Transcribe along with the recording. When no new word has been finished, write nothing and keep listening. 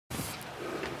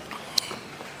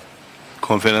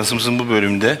Konferansımızın bu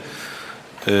bölümünde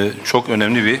çok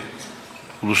önemli bir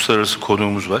uluslararası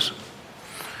konuğumuz var.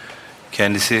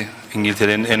 Kendisi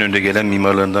İngiltere'nin en önde gelen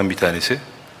mimarlarından bir tanesi.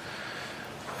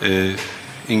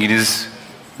 İngiliz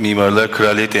Mimarlar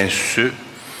Kraliyet Enstitüsü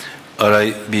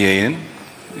RIBA'nın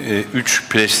 3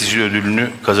 prestijli ödülünü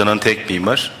kazanan tek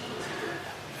mimar.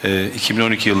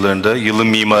 2012 yıllarında yılın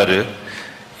mimarı,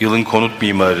 yılın konut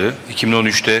mimarı,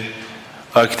 2013'te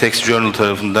Architects Journal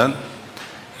tarafından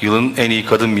yılın en iyi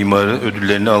kadın mimarı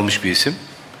ödüllerini almış bir isim.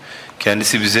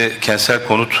 Kendisi bize kentsel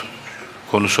konut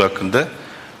konusu hakkında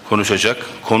konuşacak.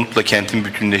 Konutla kentin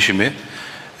bütünleşimi,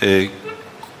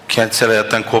 kentsel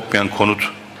hayattan kopmayan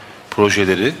konut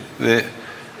projeleri ve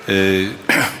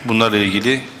bunlarla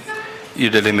ilgili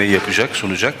irdelemeyi yapacak,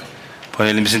 sunacak.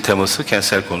 Panelimizin teması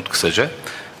kentsel konut kısaca.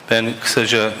 Ben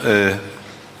kısaca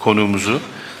konuğumuzu,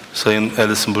 Sayın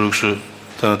Alison Brooks'u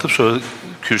tanıtıp sonra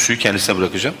kürsüyü kendisine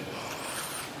bırakacağım.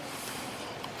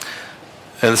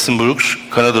 Alison Brooks,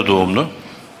 Kanada doğumlu.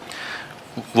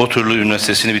 Waterloo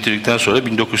Üniversitesi'ni bitirdikten sonra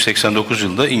 1989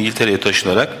 yılında İngiltere'ye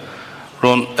taşınarak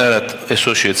Ron Arad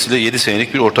Associates ile 7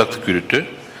 senelik bir ortaklık yürüttü.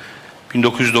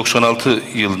 1996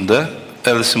 yılında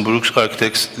Alison Brooks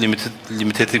Architects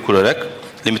Limited'i kurarak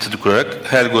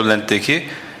Helgoland'daki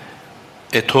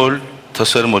Etol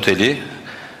Tasarım Oteli,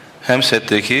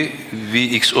 Hampstead'deki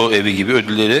VXO evi gibi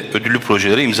ödüllü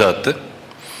projelere imza attı.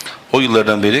 O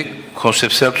yıllardan beri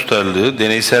konseptsel tutarlılığı,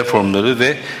 deneysel formları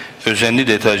ve özenli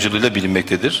detaycılığıyla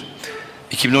bilinmektedir.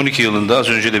 2012 yılında az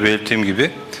önce de belirttiğim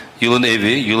gibi yılın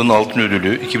evi, yılın altın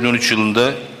ödülü, 2013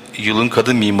 yılında yılın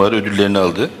kadın mimarı ödüllerini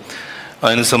aldı.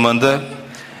 Aynı zamanda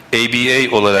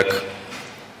ABA olarak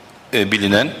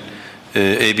bilinen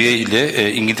ABA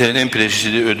ile İngiltere'nin en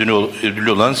prestijli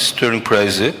ödülü olan Sterling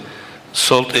Prize'ı,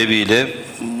 Salt evi ile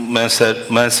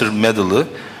Mansell Medal'ı,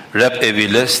 Rap evi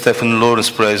ile Stephen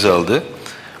Lawrence Prize'ı aldı.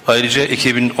 Ayrıca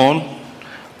 2010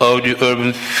 Audi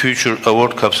Urban Future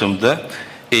Award kapsamında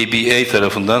ABA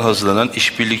tarafından hazırlanan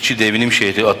İşbirlikçi Devinim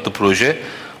Şehri adlı proje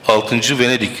 6.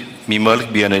 Venedik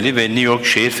Mimarlık Bienali ve New York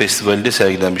Şehir Festivali'de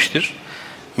sergilenmiştir.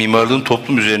 Mimarlığın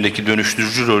toplum üzerindeki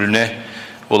dönüştürücü rolüne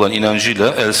olan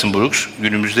inancıyla Alison Brooks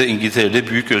günümüzde İngiltere'de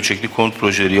büyük ölçekli konut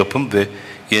projeleri yapım ve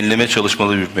yenileme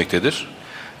çalışmaları yürütmektedir.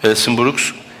 Alison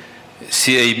Brooks,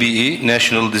 CABE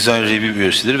National Design Review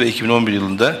üyesidir ve 2011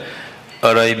 yılında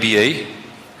RIBA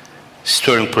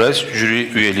Sterling Prize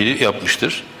jüri üyeliği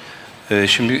yapmıştır.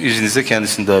 Şimdi izninizle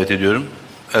kendisini davet ediyorum.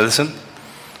 Alison,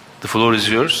 the floor is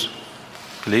yours.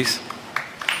 Please.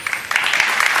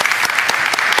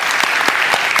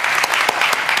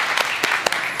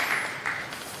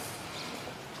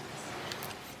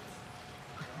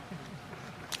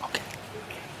 Okay.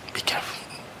 Be careful.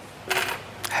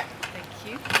 Thank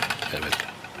you. Evet.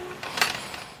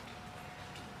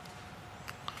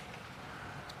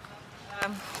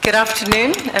 Good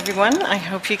afternoon, everyone. I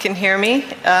hope you can hear me.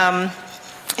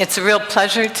 It's a real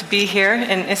pleasure to be here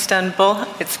in Istanbul.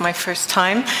 It's my first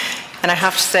time. And I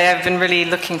have to say I've been really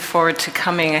looking forward to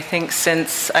coming, I think,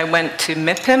 since I went to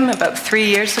MIPIM about 3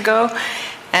 years ago.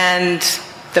 And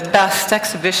the best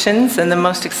exhibitions and the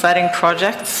most exciting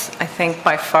projects, I think,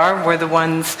 by far, were the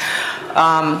ones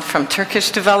from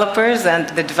Turkish developers, and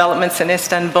the developments in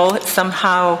Istanbul.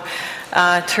 Somehow,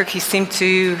 Turkey seemed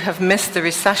to have missed the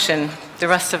recession. The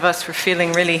rest of us were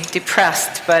feeling really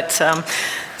depressed, but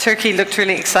Turkey looked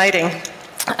really exciting.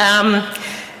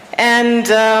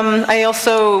 I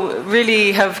also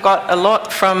really have got a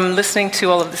lot from listening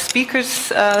to all of the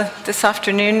speakers this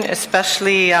afternoon,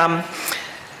 especially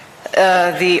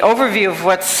the overview of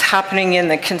what's happening in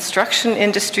the construction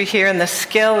industry here, and the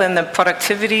skill and the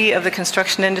productivity of the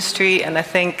construction industry. And I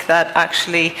think that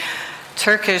actually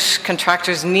Turkish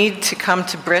contractors need to come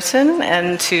to Britain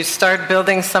and to start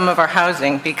building some of our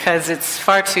housing, because it's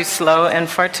far too slow and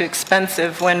far too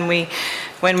expensive when we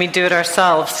do it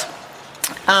ourselves.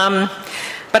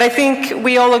 But I think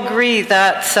we all agree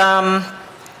that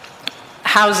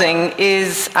housing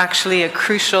is actually a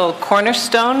crucial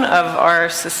cornerstone of our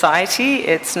society.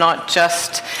 It's not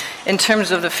just in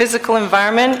terms of the physical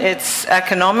environment, it's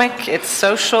economic, it's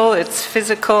social, it's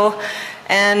physical,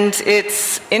 and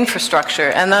it's infrastructure.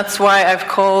 And that's why I've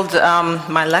called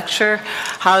my lecture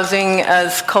Housing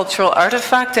as Cultural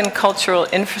Artifact and Cultural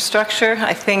Infrastructure.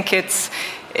 I think it's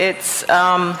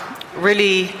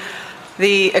really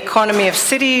the economy of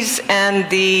cities and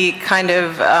the kind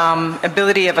of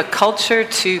ability of a culture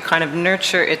to kind of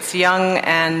nurture its young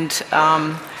and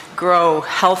grow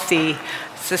healthy,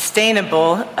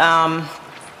 sustainable,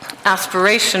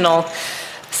 aspirational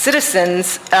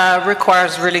citizens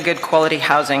requires really good quality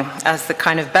housing as the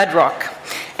kind of bedrock.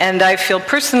 And I feel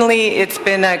personally it's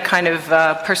been a kind of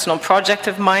personal project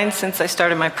of mine since I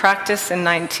started my practice in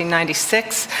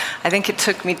 1996. I think it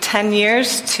took me 10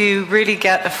 years to really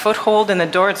get a foothold in the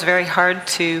door. It's very hard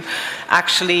to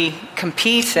actually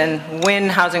compete and win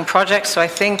housing projects. So I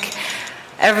think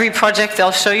every project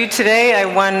I'll show you today, I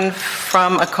won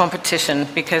from a competition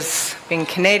because being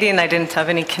Canadian, I didn't have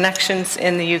any connections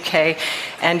in the UK,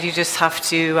 and you just have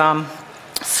to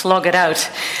slog it out.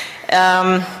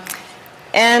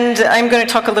 And I'm going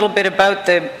to talk a little bit about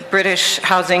the British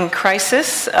housing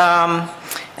crisis. And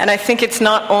I think it's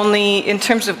not only in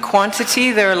terms of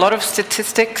quantity, there are a lot of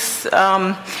statistics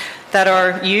that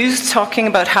are used talking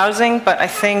about housing, but I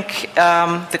think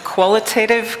the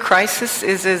qualitative crisis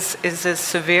is as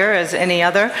severe as any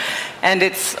other. And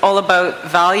it's all about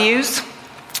values,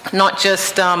 not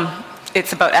just,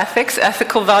 it's about ethics,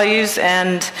 ethical values,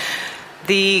 and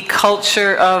the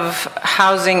culture of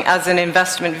housing as an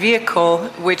investment vehicle,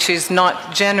 which is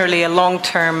not generally a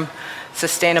long-term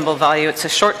sustainable value, it's a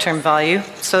short-term value.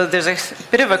 So there's a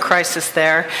bit of a crisis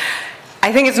there.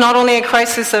 I think it's not only a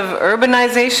crisis of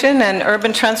urbanization and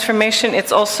urban transformation,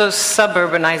 it's also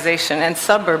suburbanization and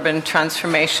suburban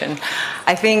transformation.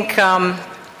 I think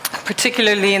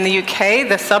particularly in the UK,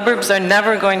 the suburbs are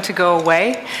never going to go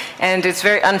away, and it's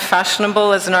very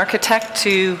unfashionable as an architect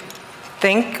to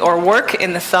think or work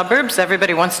in the suburbs.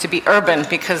 Everybody wants to be urban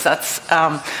because that's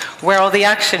where all the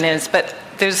action is. But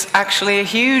there's actually a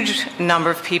huge number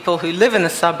of people who live in the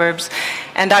suburbs,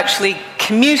 and actually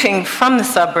commuting from the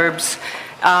suburbs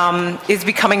is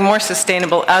becoming more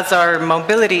sustainable as our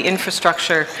mobility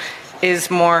infrastructure is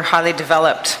more highly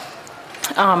developed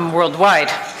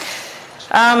worldwide.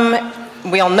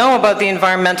 We all know about the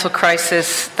environmental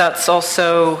crisis. That's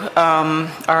also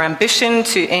our ambition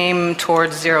to aim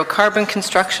towards zero carbon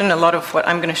construction. A lot of what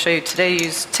I'm going to show you today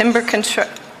use timber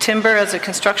as a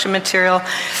construction material.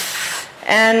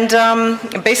 And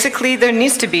basically there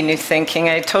needs to be new thinking.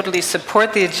 I totally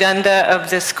support the agenda of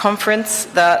this conference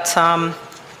that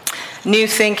new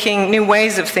thinking, new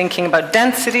ways of thinking about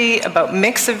density, about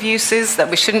mix of uses, that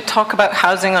we shouldn't talk about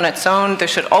housing on its own. There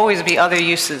should always be other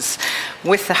uses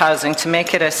with the housing to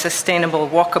make it a sustainable,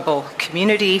 walkable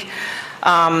community.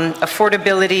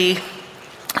 Affordability,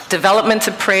 development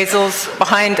appraisals.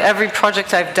 Behind every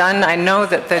project I've done, I know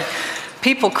that the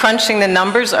people crunching the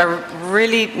numbers are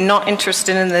really not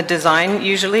interested in the design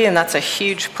usually, and that's a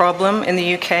huge problem in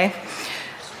the UK.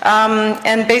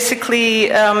 And basically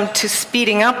to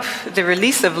speeding up the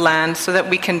release of land so that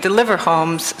we can deliver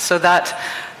homes, so that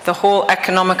the whole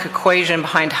economic equation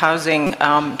behind housing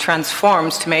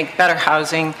transforms to make better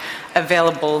housing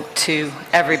available to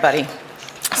everybody.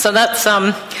 So that's,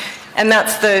 and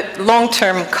that's the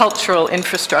long-term cultural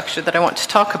infrastructure that I want to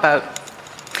talk about.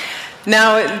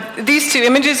 Now, these two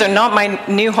images are not my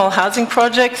new whole housing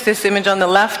project. This image on the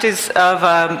left is of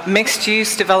a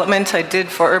mixed-use development I did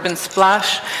for Urban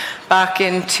Splash back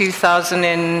in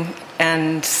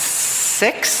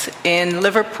 2006 in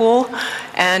Liverpool,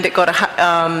 and it got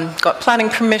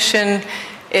planning permission.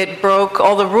 It broke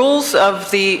all the rules of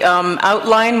the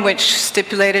outline, which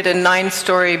stipulated a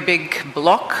 9-story big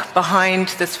block behind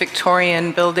this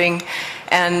Victorian building.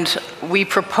 And we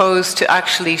proposed to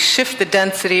actually shift the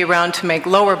density around to make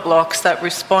lower blocks that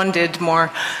responded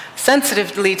more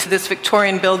sensitively to this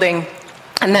Victorian building,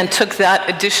 and then took that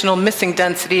additional missing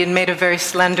density and made a very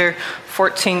slender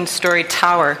 14-story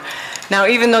tower. Now,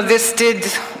 even though this did,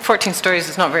 14 stories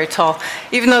is not very tall,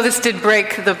 even though this did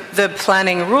break the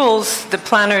planning rules, the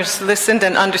planners listened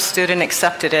and understood and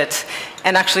accepted it,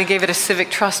 and actually gave it a Civic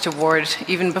Trust Award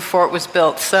even before it was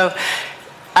built. So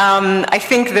I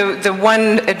think the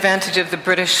one advantage of the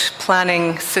British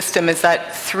planning system is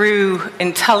that through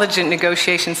intelligent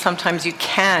negotiation, sometimes you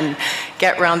can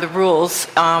get around the rules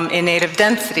in aid of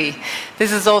density.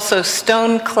 This is also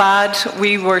stone-clad.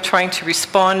 We were trying to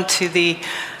respond to the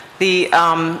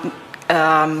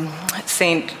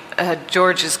St.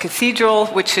 George's Cathedral,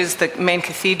 which is the main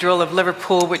cathedral of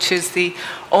Liverpool, which is the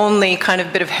only kind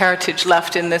of bit of heritage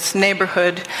left in this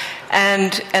neighborhood,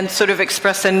 and sort of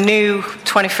express a new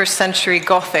 21st century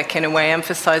Gothic in a way,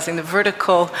 emphasizing the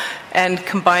vertical and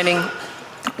combining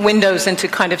windows into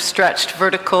kind of stretched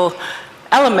vertical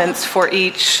elements for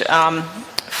each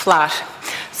flat.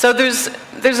 So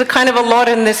there's a kind of a lot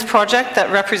in this project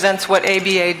that represents what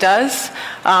ABA does.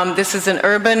 This is an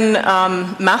urban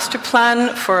master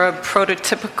plan for a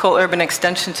prototypical urban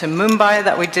extension to Mumbai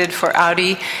that we did for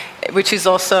Audi, which is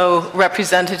also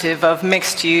representative of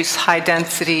mixed use, high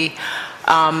density,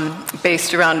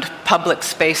 based around public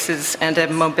spaces and a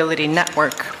mobility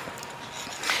network.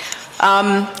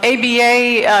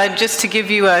 ABA, just to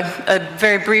give you a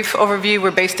very brief overview,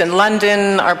 we're based in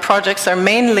London. Our projects are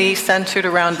mainly centered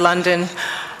around London,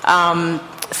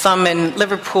 some in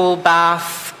Liverpool,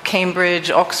 Bath,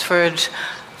 Cambridge, Oxford,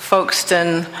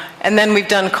 Folkestone, and then we've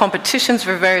done competitions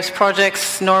for various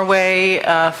projects, Norway,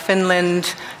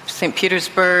 Finland, St.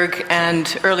 Petersburg,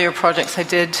 and earlier projects I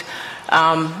did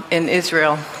in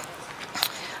Israel.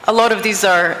 A lot of these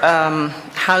are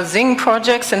housing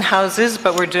projects and houses,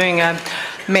 but we're doing a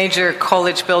major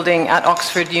college building at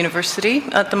Oxford University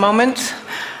at the moment.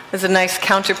 There's a nice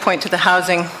counterpoint to the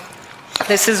housing.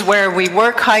 This is where we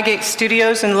work, Highgate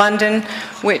Studios in London,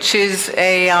 which is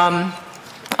a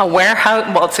warehouse.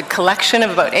 Well, it's a collection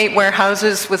of about 8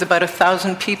 warehouses with about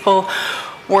 1,000 people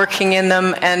working in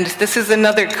them. And this is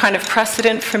another kind of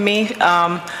precedent for me.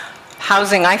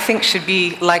 Housing, I think, should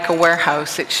be like a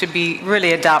warehouse. It should be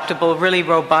really adaptable, really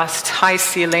robust, high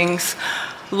ceilings,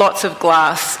 lots of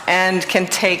glass, and can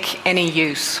take any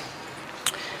use.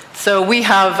 So we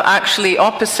have actually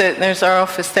opposite, there's our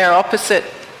office there, opposite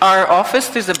our office,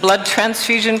 there's a blood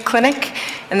transfusion clinic,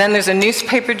 and then there's a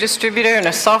newspaper distributor and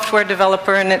a software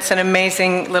developer, and it's an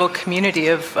amazing little community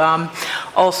of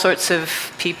all sorts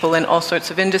of people in all sorts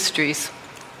of industries.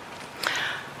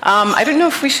 I don't know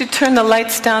if we should turn the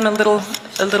lights down a little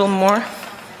more.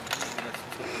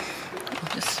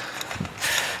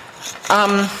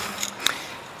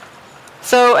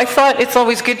 So I thought it's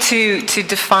always good to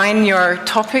define your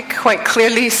topic quite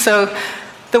clearly. So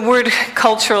the word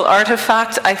cultural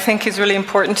artifact, I think, is really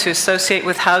important to associate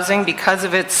with housing because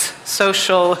of its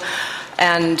social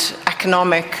and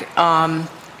economic and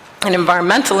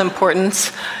environmental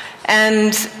importance.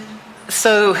 And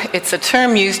so it's a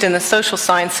term used in the social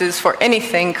sciences for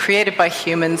anything created by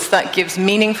humans that gives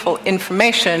meaningful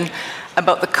information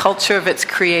about the culture of its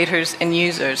creators and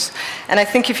users. And I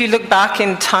think if you look back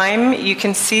in time, you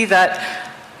can see that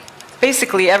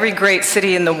basically every great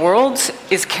city in the world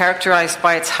is characterized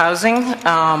by its housing.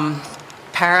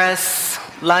 Paris,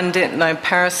 London, no,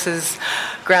 Paris's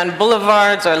Grand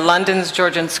Boulevards or London's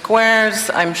Georgian Squares.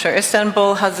 I'm sure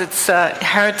Istanbul has its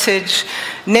heritage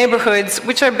neighborhoods,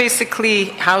 which are basically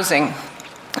housing.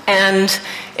 And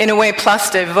in a way, Place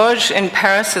des Vosges in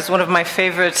Paris is one of my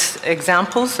favorite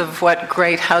examples of what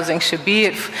great housing should be.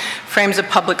 It frames a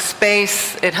public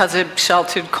space, it has a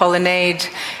sheltered colonnade,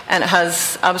 and it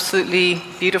has absolutely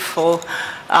beautiful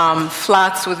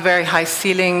flats with very high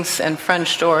ceilings and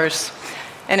French doors.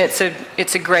 And it's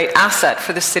a great asset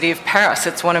for the city of Paris.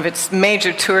 It's one of its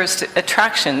major tourist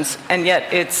attractions, and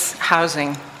yet it's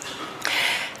housing.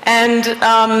 And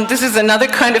this is another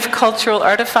kind of cultural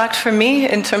artifact for me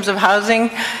in terms of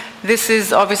housing. This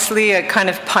is obviously a kind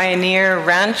of pioneer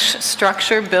ranch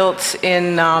structure built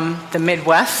in the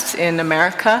Midwest in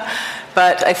America.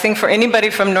 But I think for anybody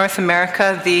from North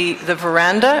America, the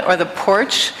veranda or the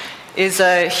porch is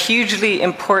a hugely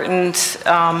important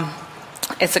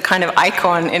it's a kind of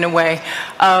icon, in a way,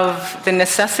 of the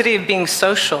necessity of being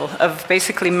social, of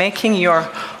basically making your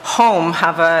home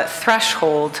have a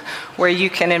threshold where you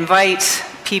can invite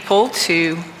people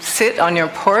to sit on your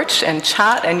porch and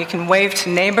chat, and you can wave to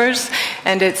neighbors,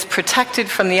 and it's protected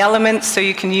from the elements, so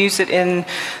you can use it in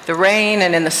the rain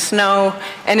and in the snow.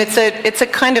 And it's a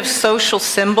kind of social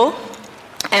symbol.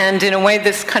 And in a way,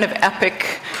 this kind of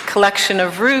epic collection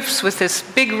of roofs with this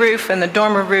big roof and the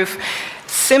dormer roof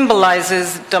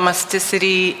symbolizes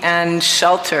domesticity and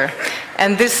shelter.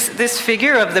 And this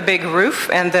figure of the big roof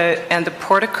and the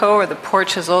portico or the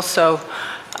porch has also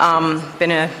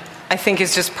been I think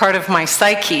is just part of my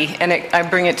psyche, and I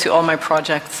bring it to all my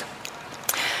projects.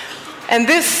 And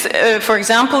this, for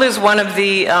example, is one of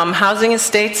the housing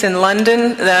estates in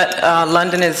London that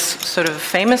London is sort of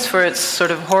famous for its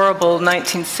sort of horrible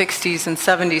 1960s and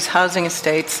 70s housing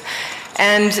estates.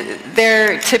 And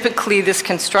they're typically this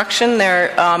construction, they're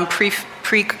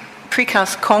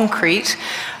precast concrete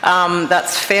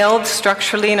that's failed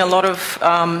structurally in a lot of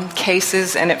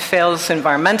cases, and it fails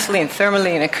environmentally and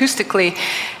thermally and acoustically.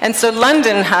 And so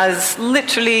London has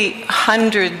literally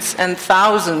hundreds and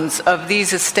thousands of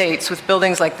these estates with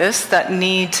buildings like this that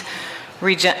need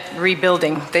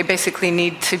rebuilding. They basically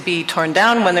need to be torn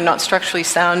down when they're not structurally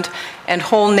sound, and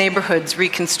whole neighborhoods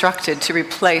reconstructed to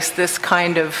replace this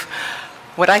kind of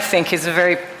what I think is a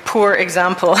very poor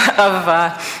example of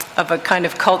a kind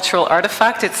of cultural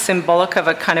artifact. It's symbolic of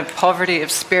a kind of poverty of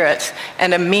spirit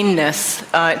and a meanness.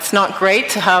 It's not great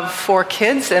to have 4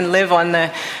 kids and live on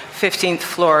the 15th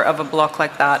floor of a block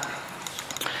like that.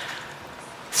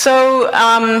 So,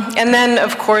 and then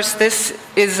of course this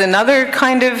is another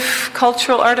kind of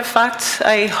cultural artifact,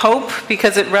 I hope,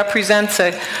 because it represents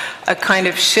a kind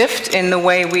of shift in the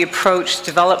way we approach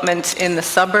development in the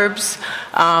suburbs.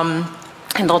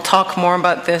 And I'll talk more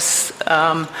about this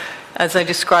as I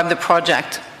describe the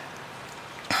project.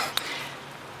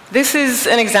 This is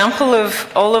an example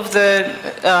of all of the,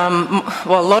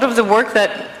 well, a lot of the work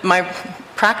that my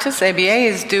practice, ABA,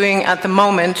 is doing at the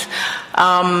moment.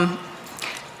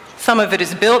 Some of it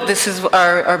is built. This is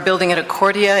our building at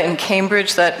Accordia in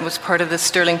Cambridge that was part of the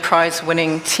Sterling Prize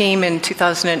winning team in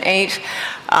 2008.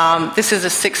 This is a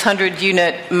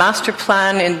 600-unit master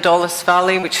plan in Dulles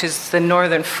Valley, which is the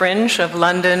northern fringe of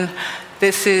London.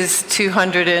 This is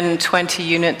 220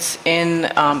 units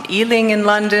in Ealing in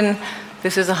London.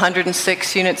 This is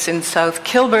 106 units in South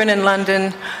Kilburn in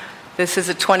London. This is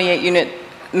a 28-unit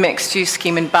mixed-use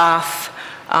scheme in Bath.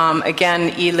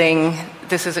 Again, Ealing.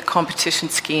 This is a competition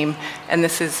scheme, and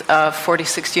this is a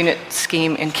 46-unit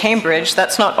scheme in Cambridge.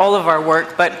 That's not all of our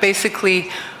work, but basically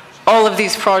all of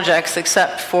these projects,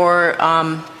 except for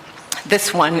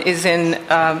this one, is in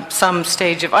some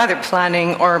stage of either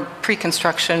planning or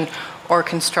pre-construction or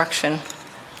construction.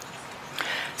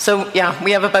 So yeah,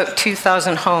 we have about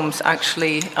 2,000 homes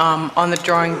actually on the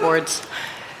drawing boards.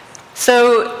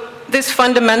 So this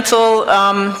fundamental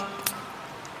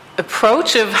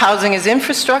approach of housing is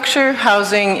infrastructure,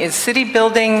 housing is city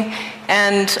building,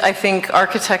 and I think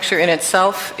architecture in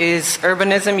itself is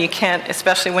urbanism. You can't,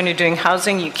 especially when you're doing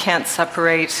housing, you can't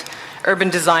separate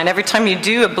urban design. Every time you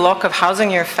do a block of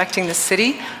housing, you're affecting the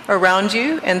city around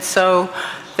you, and so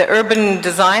the urban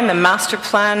design, the master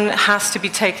plan, has to be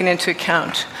taken into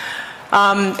account.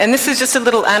 And this is just a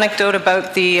little anecdote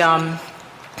about the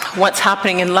what's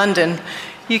happening in London.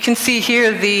 You can see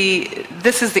here,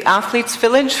 this is the athletes'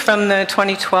 village from the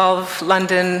 2012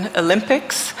 London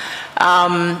Olympics,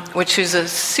 which is a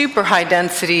super high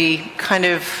density, kind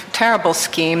of terrible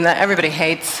scheme that everybody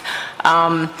hates,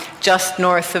 just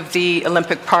north of the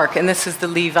Olympic Park. And this is the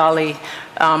Lee Valley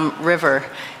River.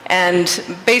 And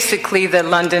basically the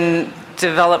London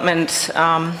Development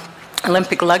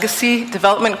Olympic Legacy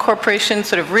Development Corporation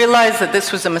sort of realized that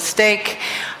this was a mistake.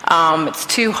 It's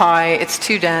too high, it's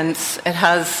too dense,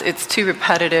 it's too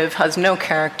repetitive, has no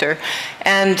character.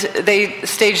 And they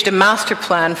staged a master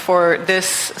plan for this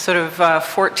sort of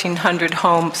 1,400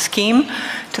 home scheme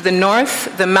to the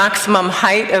north. The maximum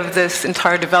height of this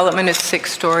entire development is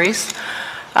 6 stories.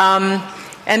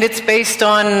 And it's based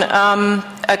on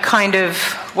a kind of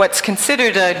what's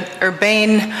considered an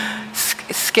urbane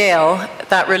scale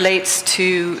that relates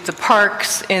to the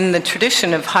parks in the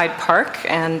tradition of Hyde Park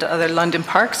and other London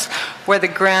parks, where the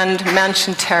grand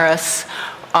mansion terrace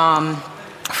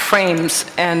frames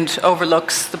and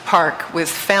overlooks the park with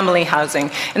family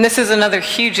housing. And this is another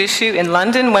huge issue in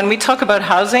London. When we talk about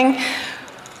housing,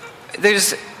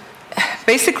 there's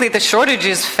basically the shortage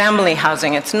is family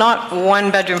housing. It's not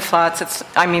 1-bedroom flats.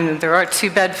 I mean, there are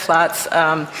 2-bed flats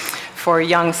for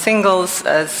young singles,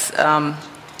 as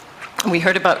we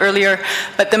heard about earlier,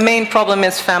 but the main problem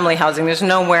is family housing. There's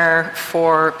nowhere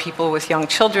for people with young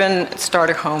children,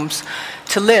 starter homes,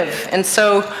 to live. And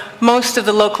so most of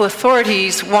the local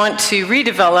authorities want to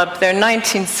redevelop their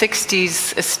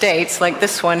 1960s estates, like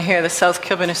this one here, the South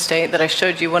Kilburn estate that I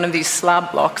showed you, one of these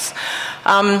slab blocks,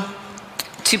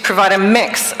 to provide a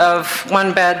mix of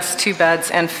 1-beds,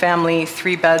 2-beds, and family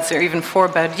 3-beds or even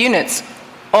 4-bed units,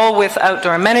 all with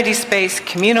outdoor amenity space,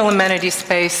 communal amenity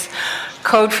space,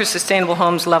 Code for Sustainable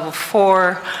Homes Level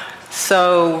 4,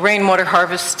 so rainwater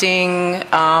harvesting,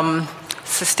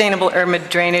 sustainable urban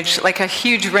drainage, like a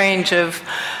huge range of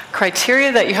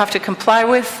criteria that you have to comply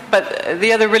with. But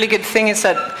the other really good thing is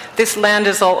that this land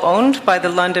is all owned by the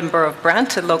London Borough of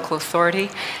Brent, a local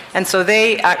authority, and so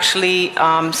they actually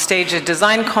stage a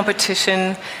design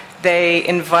competition. They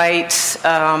invite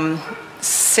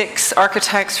 6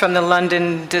 architects from the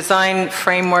London design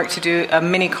framework to do a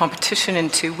mini competition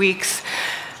in 2 weeks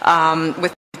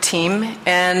with the team.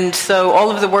 And so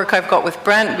all of the work I've got with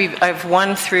Brent, I've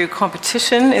won through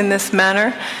competition in this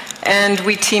manner. And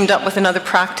we teamed up with another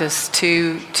practice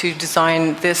to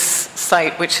design this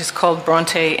site, which is called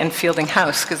Bronte and Fielding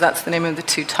House, because that's the name of the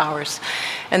 2 towers.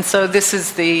 And so this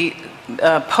is the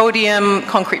podium,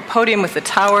 concrete podium with the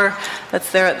tower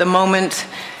that's there at the moment.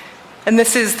 And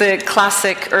this is the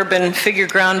classic urban figure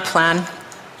ground plan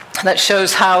that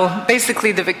shows how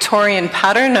basically the Victorian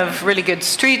pattern of really good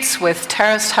streets with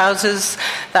terraced houses,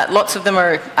 that lots of them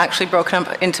are actually broken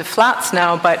up into flats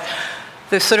now, but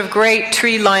the sort of great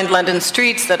tree-lined London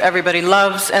streets that everybody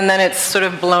loves, and then it's sort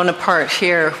of blown apart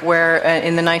here, where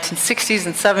in the 1960s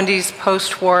and 70s,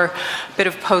 post-war, bit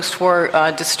of post-war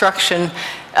destruction,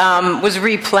 was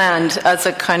replanned as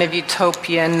a kind of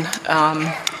utopian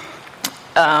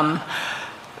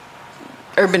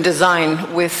urban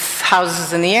design with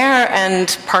houses in the air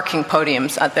and parking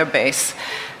podiums at their base.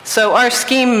 So our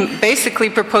scheme basically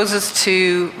proposes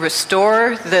to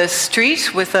restore the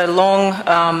street with a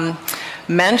long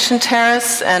mansion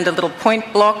terrace and a little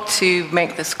point block to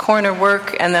make this corner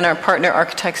work, and then our partner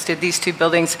architects did these two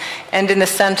buildings, and in the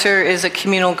center is a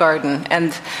communal garden.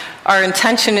 And our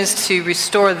intention is to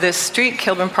restore this street,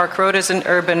 Kilburn Park Road, as an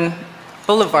urban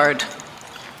boulevard.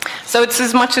 So it's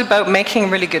as much about making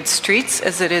really good streets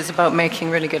as it is about making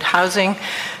really good housing.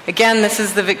 Again, this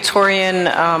is the Victorian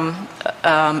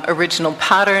original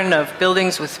pattern of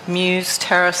buildings with mews,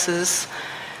 terraces.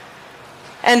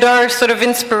 And our sort of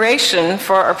inspiration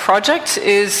for our project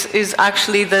is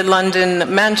actually the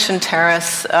London Mansion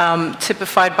Terrace,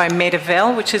 typified by Maida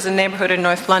Vale, which is a neighborhood in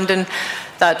North London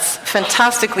that's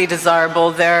fantastically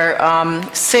desirable. They're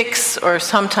 6 or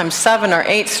sometimes 7 or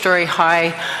 8-story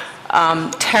high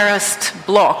terraced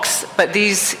blocks, but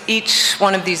each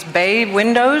one of these bay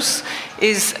windows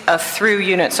is a through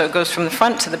unit, so it goes from the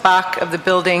front to the back of the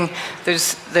building.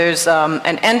 There's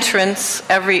an entrance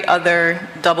every other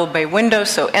double bay window,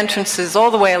 so entrances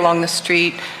all the way along the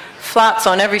street, flats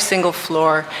on every single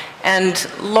floor, and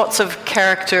lots of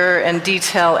character and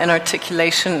detail and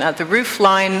articulation at the roof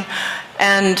line,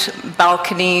 and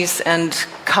balconies and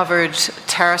covered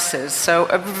terraces. So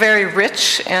a very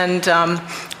rich and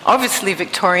obviously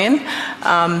Victorian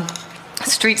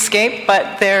streetscape,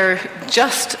 but they're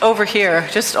just over here,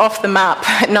 just off the map,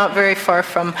 not very far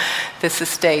from this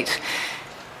estate.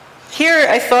 Here,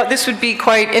 I thought this would be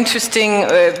quite interesting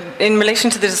in relation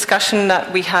to the discussion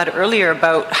that we had earlier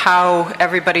about how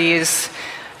everybody is,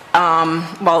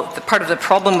 part of the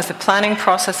problem with the planning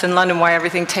process in London, why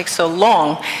everything takes so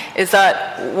long, is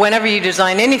that whenever you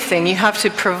design anything, you have to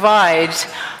provide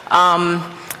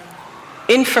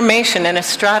information and a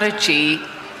strategy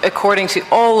according to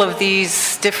all of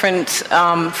these different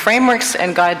frameworks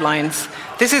and guidelines.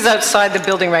 This is outside the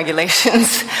building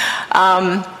regulations.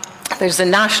 There's the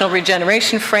National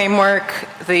Regeneration Framework,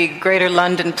 the Greater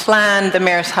London Plan, the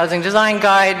Mayor's Housing Design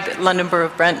Guide, London Borough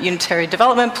of Brent Unitary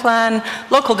Development Plan,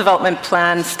 Local Development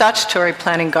Plan, Statutory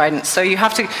Planning Guidance. So you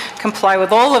have to comply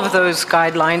with all of those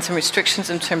guidelines and restrictions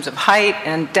in terms of height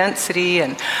and density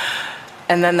and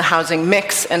then the housing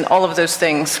mix and all of those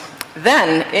things.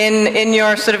 Then, in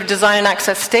your sort of design and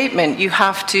access statement, you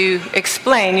have to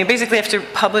explain, you basically have to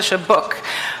publish a book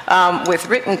with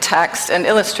written text and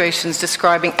illustrations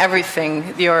describing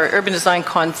everything, your urban design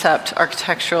concept,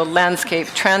 architectural, landscape,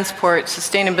 transport,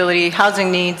 sustainability, housing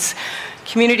needs,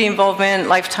 community involvement,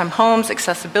 lifetime homes,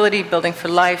 accessibility, building for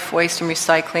life, waste and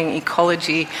recycling,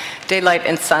 ecology, daylight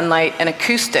and sunlight, and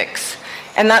acoustics.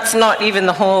 And that's not even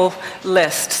the whole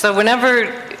list. So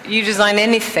whenever you design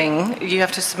anything, you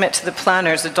have to submit to the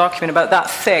planners a document about that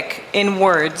thick, in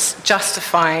words,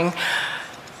 justifying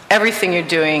everything you're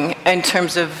doing in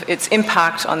terms of its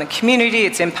impact on the community,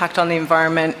 its impact on the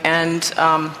environment, and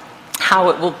how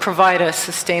it will provide a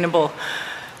sustainable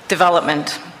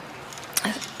development.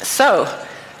 So,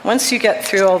 once you get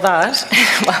through all that,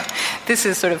 well, this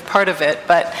is sort of part of it,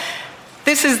 but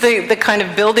this is the kind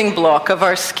of building block of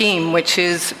our scheme, which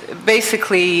is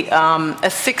basically a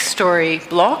 6-story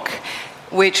block,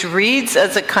 which reads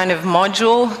as a kind of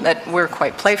module that we're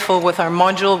quite playful with our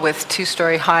module with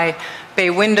 2-story high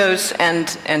bay windows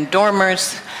and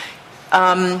dormers,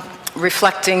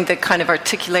 reflecting the kind of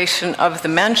articulation of the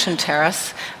mansion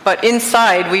terrace. But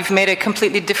inside, we've made a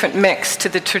completely different mix to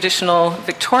the traditional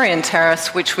Victorian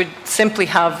terrace, which would simply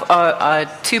have a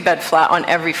 2-bed flat on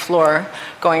every floor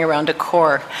going around a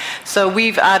core. So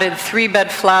we've added 3-bed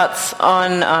flats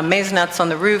on maisonettes on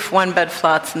the roof, 1-bed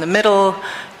flats in the middle,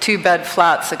 2-bed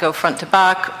flats that go front to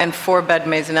back, and 4-bed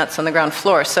maisonettes on the ground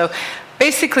floor. So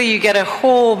basically, you get a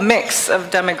whole mix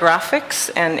of demographics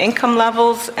and income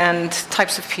levels and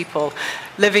types of people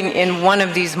living in one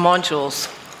of these modules.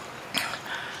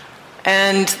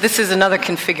 And this is another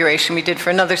configuration we did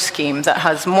for another scheme that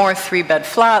has more 3-bed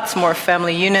flats, more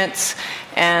family units,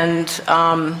 and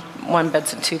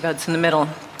 1-beds and 2-beds in the middle.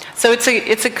 So it's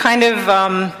a kind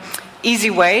of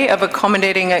easy way of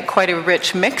accommodating quite a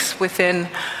rich mix within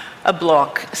a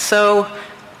block. So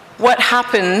what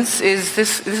happens is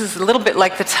this is a little bit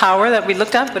like the tower that we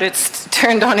looked at, but it's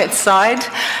turned on its side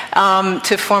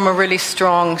to form a really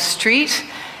strong street.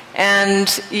 And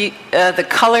the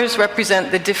colors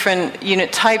represent the different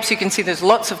unit types. You can see there's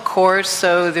lots of cores,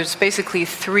 so there's basically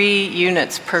 3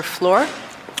 units per floor,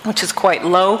 which is quite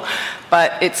low,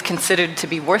 but it's considered to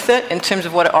be worth it in terms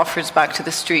of what it offers back to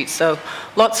the street. So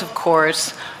lots of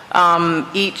cores.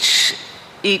 Each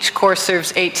each core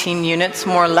serves 18 units,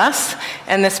 more or less.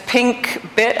 And this pink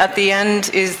bit at the end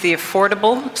is the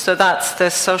affordable. So that's the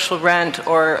social rent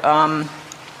or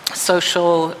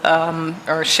social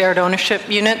or shared ownership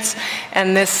units.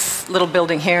 And this little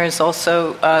building here is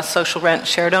also social rent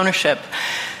shared ownership.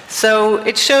 So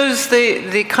it shows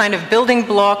the kind of building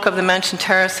block of the mansion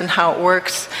terrace and how it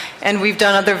works. And we've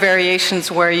done other variations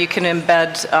where you can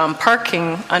embed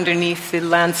parking underneath the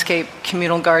landscape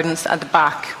communal gardens at the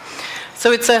back.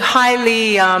 So it's a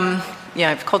highly,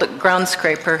 I've called it ground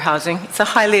scraper housing. It's a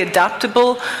highly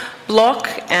adaptable block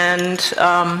and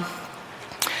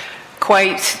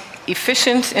quite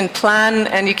efficient in plan.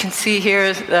 And you can see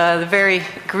here the very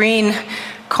green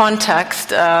context,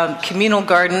 communal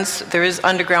gardens. There is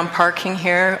underground parking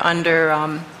here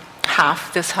under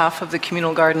this half of the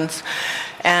communal gardens.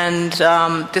 And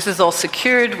this is all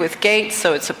secured with gates,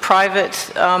 so it's a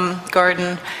private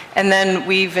garden. And then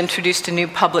we've introduced a new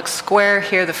public square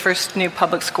here, the first new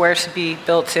public square to be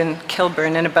built in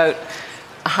Kilburn in about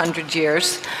 100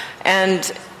 years. And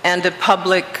a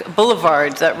public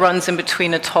boulevard that runs in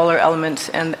between a taller element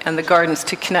and the gardens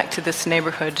to connect to this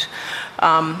neighborhood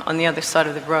on the other side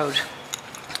of the road.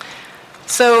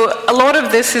 So a lot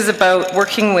of this is about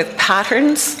working with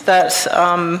patterns that,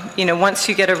 once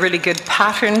you get a really good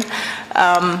pattern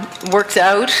worked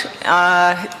out,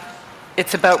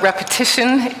 it's about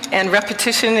repetition, and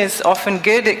repetition is often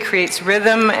good. It creates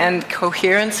rhythm and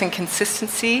coherence and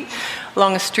consistency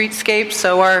along a streetscape.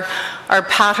 So our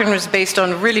pattern was based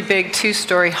on really big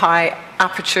 2-story high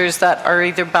apertures that are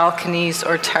either balconies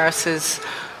or terraces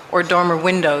or dormer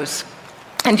windows.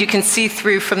 And you can see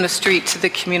through from the street to the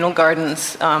communal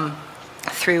gardens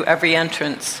through every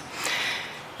entrance.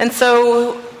 And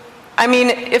so, I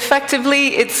mean,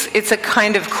 effectively, it's a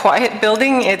kind of quiet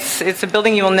building. It's a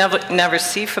building you will never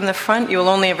see from the front. You will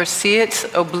only ever see it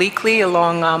obliquely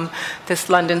along this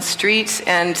London street.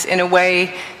 And in a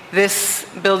way, this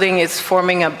building is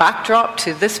forming a backdrop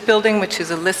to this building, which is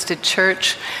a listed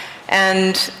church.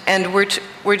 And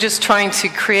we're just trying to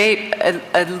create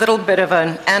a little bit of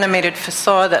an animated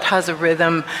facade that has a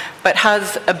rhythm, but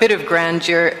has a bit of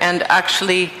grandeur and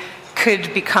actually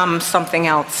could become something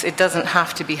else. It doesn't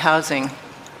have to be housing.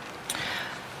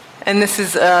 And this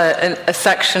is a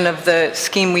section of the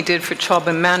scheme we did for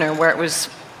Chobham Manor, where it was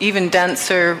even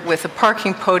denser with a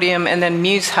parking podium and then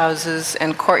mews houses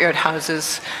and courtyard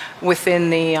houses within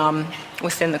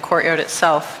the courtyard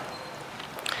itself.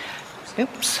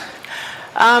 Oops.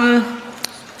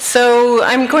 So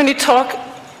I'm going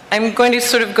to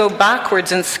sort of go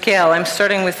backwards in scale. I'm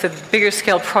starting with the bigger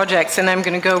scale projects, and I'm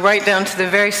going to go right down to the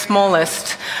very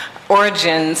smallest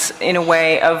origins, in a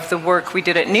way, of the work we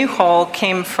did at Newhall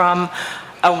came from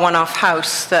a one-off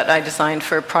house that I designed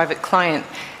for a private client.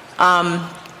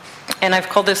 And I've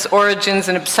called this Origins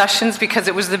and Obsessions because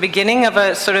it was the beginning of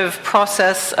a sort of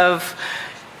process of,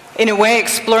 in a way,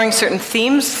 exploring certain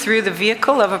themes through the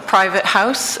vehicle of a private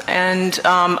house and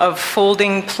of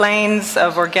folding planes,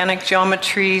 of organic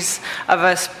geometries, of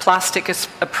a plastic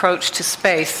approach to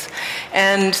space.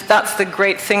 And that's the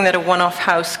great thing that a one-off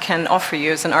house can offer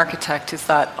you as an architect, is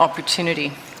that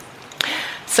opportunity.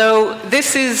 So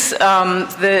this is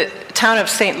the town of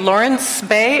St. Lawrence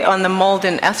Bay on the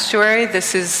Malden estuary.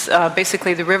 This is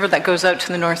basically the river that goes out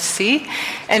to the North Sea.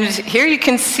 And here you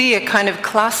can see a kind of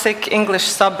classic English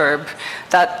suburb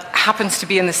that happens to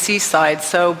be in the seaside.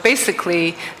 So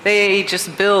basically, they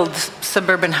just build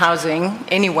suburban housing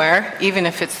anywhere, even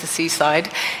if it's the seaside.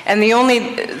 And the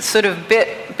only sort of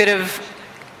bit of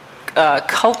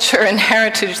culture and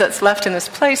heritage that's left in this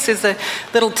place is a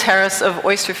little terrace of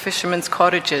oyster fishermen's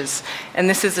cottages. And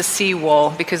this is a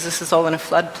seawall, because this is all in a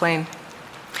floodplain.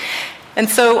 And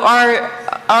so our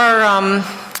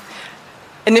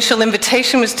initial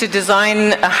invitation was to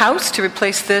design a house to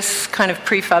replace this kind of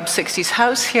prefab 60s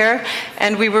house here.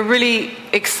 And we were really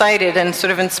excited and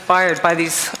sort of inspired by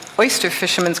these oyster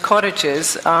fishermen's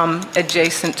cottages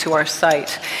adjacent to our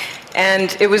site.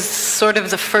 And it was sort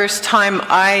of the first time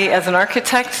I, as an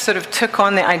architect, sort of took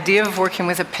on the idea of working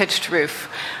with a pitched roof,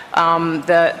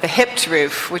 the hipped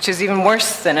roof, which is even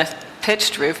worse than a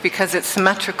pitched roof because it's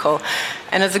symmetrical.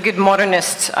 And as a good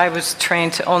modernist, I was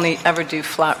trained to only ever do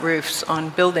flat roofs on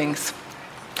buildings.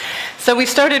 So we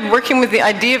started working with the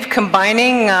idea of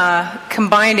combining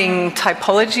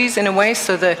typologies in a way.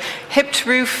 So the hipped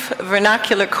roof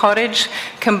vernacular cottage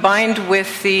combined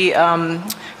with the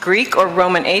Greek or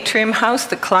Roman atrium house.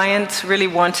 The client really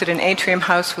wanted an atrium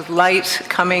house with light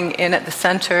coming in at the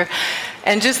center.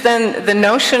 And just then the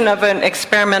notion of an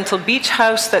experimental beach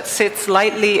house that sits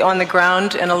lightly on the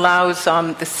ground and allows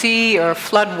the sea or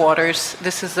flood waters.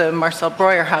 This is a Marcel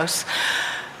Breuer house.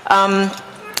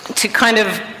 to kind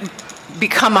of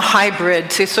become a hybrid,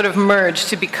 to sort of merge,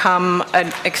 to become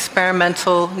an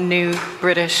experimental new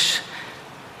British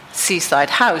seaside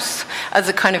house as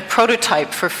a kind of prototype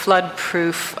for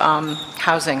flood-proof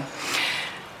housing.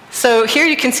 So here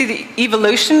you can see the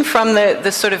evolution from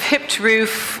the sort of hipped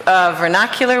roof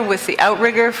vernacular with the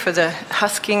outrigger for the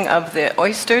husking of the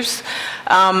oysters,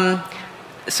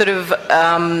 sort of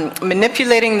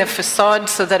manipulating the facade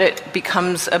so that it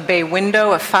becomes a bay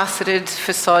window, a faceted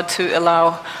facade to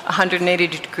allow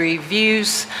 180-degree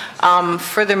views.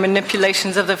 Further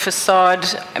manipulations of the facade.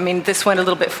 I mean, this went a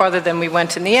little bit farther than we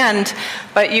went in the end,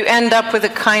 but you end up with a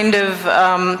kind of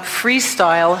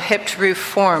freestyle hipped roof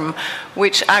form,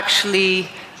 which actually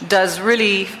does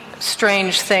really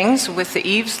strange things with the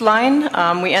eaves line.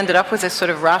 We ended up with a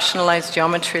sort of rationalized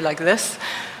geometry like this,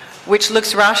 which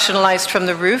looks rationalized from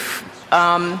the roof.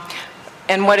 And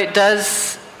what it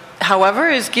does, however,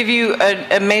 is give you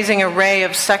an amazing array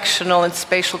of sectional and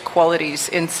spatial qualities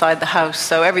inside the house.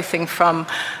 So everything from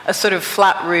a sort of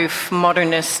flat roof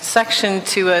modernist section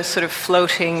to a sort of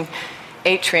floating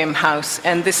atrium house.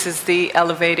 And this is the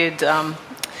elevated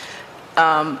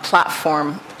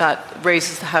platform that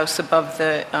raises the house above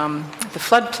the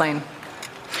floodplain.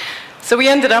 So we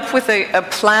ended up with a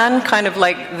plan kind of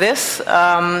like this.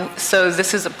 So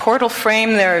this is a portal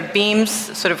frame. There are beams,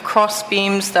 sort of cross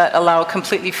beams that allow a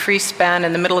completely free span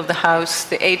in the middle of the house,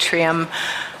 the atrium,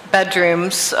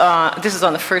 bedrooms. This is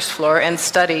on the first floor, and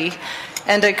study.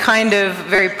 And a kind of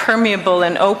very permeable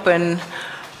and open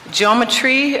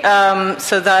geometry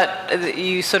so that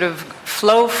you sort of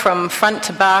flow from front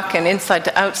to back and inside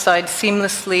to outside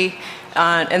seamlessly.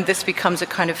 And this becomes a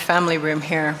kind of family room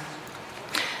here.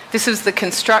 This is the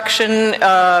construction,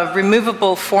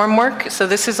 removable formwork. So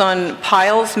this is on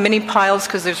piles, mini piles,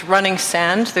 because there's running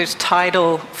sand. There's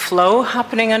tidal flow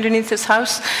happening underneath this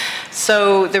house.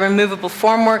 So the removable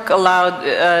formwork allowed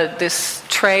this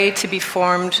tray to be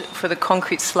formed for the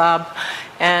concrete slab.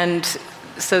 And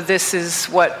so this is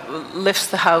what lifts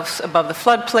the house above the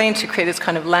floodplain to create this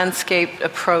kind of landscape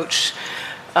approach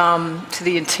to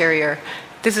the interior.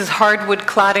 This is hardwood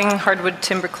cladding, hardwood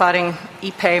timber cladding,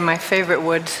 Ipe, my favorite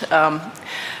wood,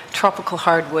 tropical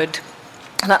hardwood.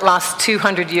 And that lasts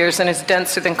 200 years and is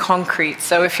denser than concrete.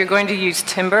 So if you're going to use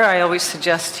timber, I always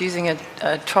suggest using a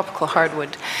tropical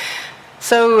hardwood.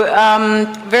 So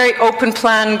very open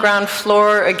plan, ground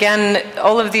floor. Again,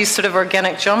 all of these sort of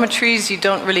organic geometries, you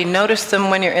don't really notice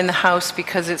them when you're in the house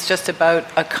because it's just about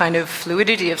a kind of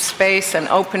fluidity of space and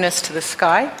openness to the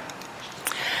sky.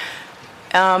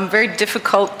 Very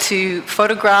difficult to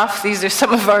photograph. These are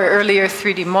some of our earlier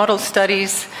 3D model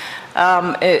studies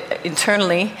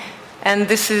internally. And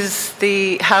this is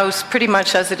the house pretty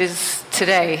much as it is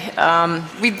today.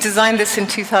 We designed this in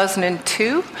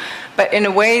 2002, but in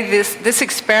a way this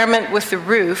experiment with the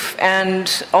roof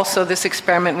and also this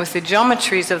experiment with the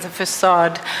geometries of the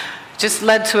facade just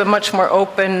led to a much more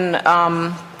open-minded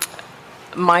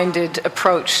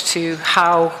approach to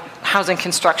how housing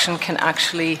construction can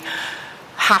actually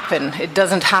happen. It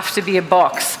doesn't have to be a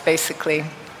box, basically.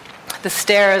 The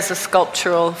stair is a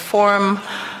sculptural form,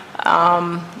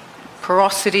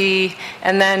 porosity,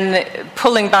 and then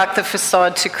pulling back the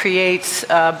facade to create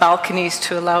balconies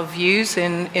to allow views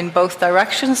in both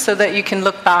directions so that you can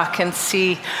look back and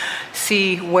see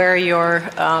where your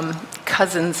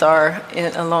cousins are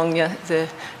along the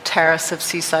terrace of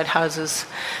seaside houses.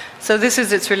 So this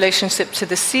is its relationship to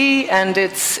the sea, and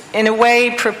it's, in a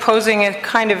way, proposing a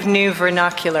kind of new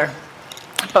vernacular,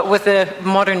 but with a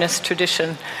modernist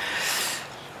tradition.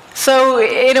 So,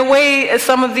 in a way,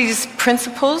 some of these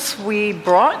principles we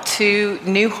brought to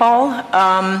Newhall,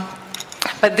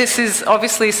 but this is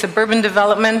obviously a suburban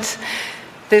development.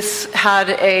 This had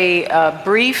a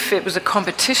brief, it was a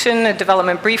competition, a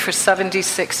development brief for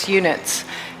 76 units,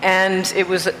 and it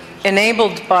was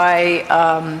enabled by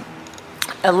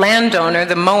a landowner,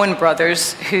 the Moen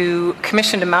brothers, who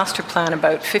commissioned a master plan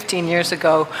about 15 years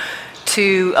ago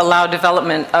to allow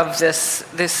development of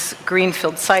this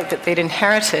greenfield site that they'd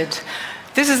inherited.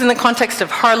 This is in the context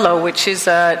of Harlow, which is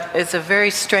a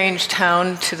very strange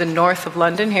town to the north of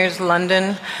London. Here's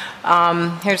London,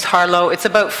 here's Harlow. It's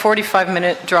about a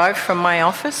 45-minute drive from my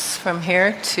office, from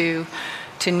here to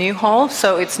Newhall,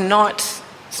 so it's not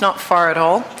far at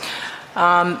all.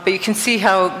 But you can see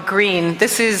how green,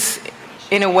 this is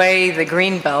in a way the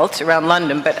green belt around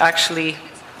London, but actually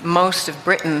most of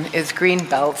Britain is green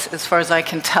belt, as far as I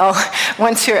can tell,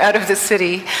 once you're out of the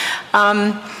city.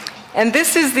 And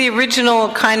this is the original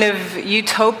kind of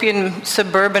utopian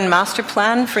suburban master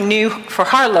plan for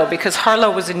Harlow, because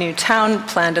Harlow was a new town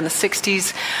planned in the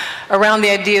 60s around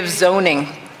the idea of zoning.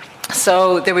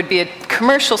 So there would be a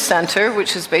commercial center,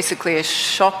 which is basically a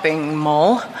shopping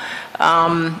mall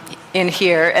in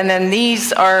here. And then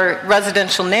these are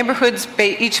residential neighborhoods,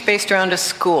 each based around a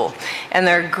school. And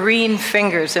there are green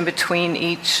fingers in between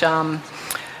each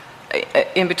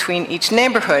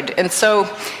neighborhood. And so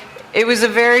it was a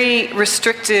very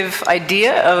restrictive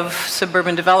idea of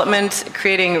suburban development,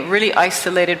 creating really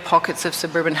isolated pockets of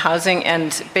suburban housing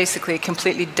and basically a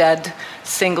completely dead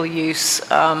single-use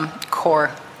core.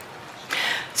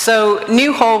 So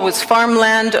Newhall was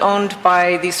farmland owned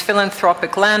by these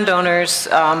philanthropic landowners,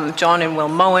 John and Will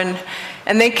Moen,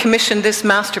 and they commissioned this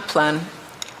master plan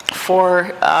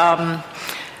for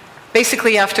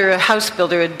basically after a house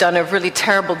builder had done a really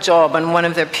terrible job on one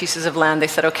of their pieces of land. They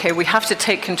said, okay, we have to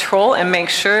take control and make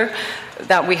sure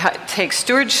that we take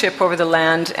stewardship over the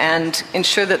land and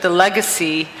ensure that the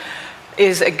legacy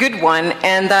is a good one,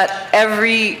 and that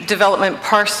every development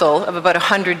parcel of about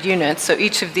 100 units, so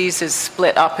each of these is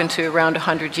split up into around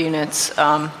 100 units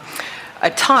a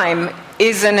time,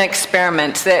 is an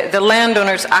experiment. The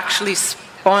landowners actually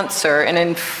sponsor and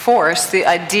enforce the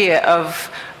idea of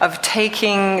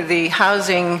taking the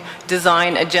housing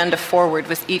design agenda forward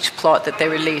with each plot that they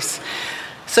release.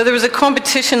 So there was a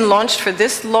competition launched for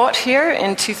this lot here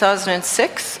in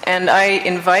 2006, and I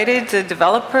invited the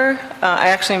developer. I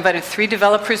actually invited 3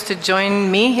 developers to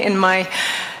join me in my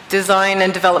design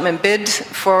and development bid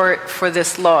for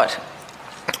this lot.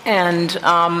 And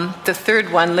the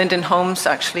third one, Linden Homes,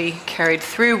 actually carried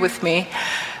through with me.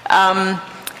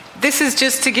 This is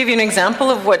just to give you an example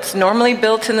of what's normally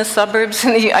built in the suburbs.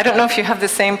 I don't know if you have the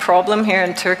same problem here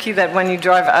in Turkey, that when you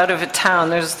drive out of a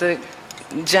town, there's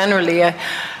generally a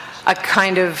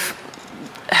kind of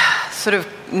sort of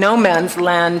no man's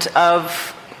land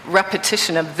of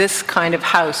repetition of this kind of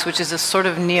house, which is a sort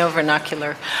of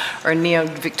neo-vernacular or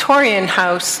neo-Victorian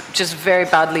house, just very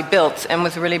badly built and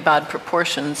with really bad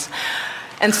proportions.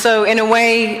 And so in a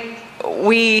way,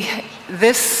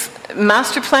 this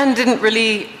master plan didn't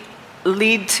really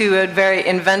lead to a very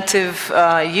inventive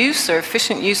use or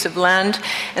efficient use of land,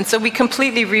 and so we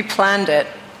completely replanned it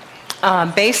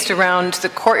based around the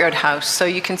courtyard house. So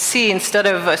you can see, instead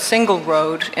of a single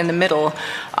road in the middle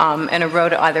and a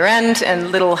road at either end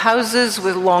and little houses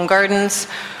with long gardens,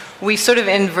 we sort of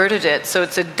inverted it. So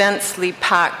it's a densely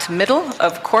packed middle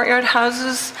of courtyard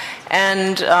houses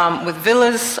and with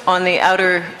villas on the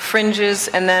outer fringes,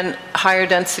 and then higher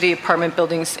density apartment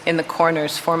buildings in the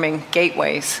corners forming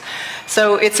gateways.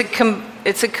 So it's a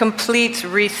complete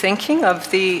rethinking of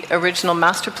the original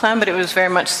master plan, but it was very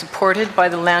much supported by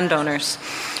the landowners.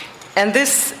 And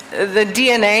the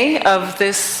DNA of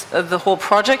the whole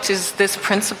project is this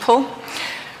principle,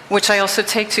 which I also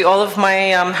take to all of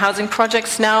my housing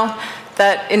projects now,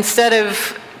 that instead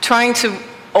of trying to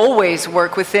always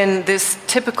work within this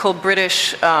typical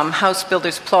British house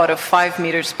builder's plot of 5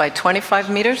 meters by 25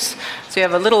 meters. So you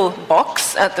have a little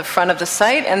box at the front of the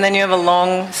site, and then you have a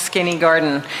long, skinny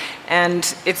garden.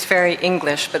 And it's very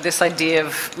English, but this idea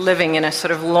of living in a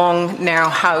sort of long, narrow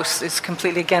house is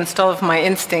completely against all of my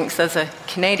instincts as a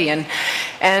Canadian.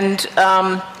 And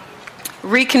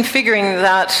reconfiguring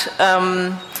that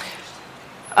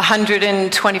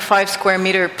 125 square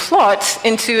meter plot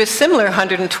into a similar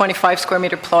 125 square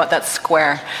meter plot that's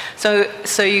square. So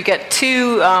you get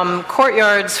 2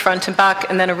 courtyards, front and back,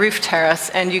 and then a roof terrace,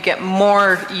 and you get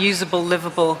more usable,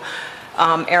 livable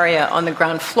area on the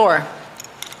ground floor.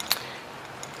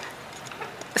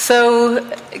 So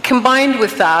combined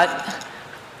with that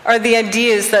are the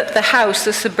ideas that the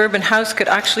suburban house, could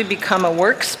actually become a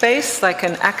workspace, like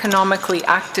an economically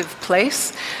active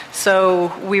place.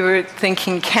 So we were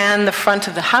thinking, can the front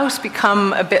of the house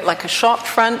become a bit like a shop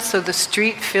front, so the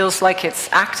street feels like it's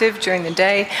active during the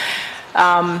day?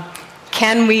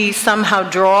 Can we somehow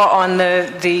draw on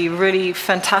the really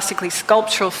fantastically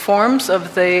sculptural forms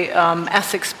of the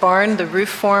Essex barn, the roof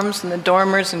forms and the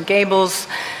dormers and gables?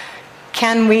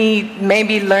 Can we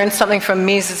maybe learn something from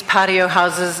Mises' patio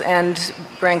houses and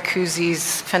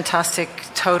Brancusi's fantastic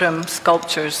totem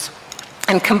sculptures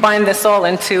and combine this all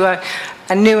into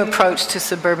a new approach to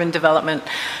suburban development?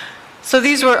 So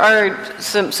these were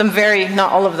some very,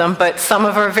 not all of them, but some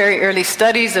of our very early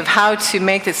studies of how to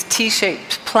make this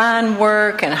T-shaped plan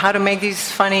work, and how to make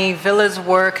these funny villas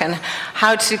work, and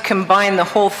how to combine the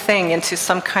whole thing into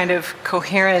some kind of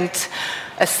coherent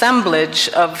assemblage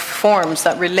of forms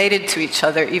that related to each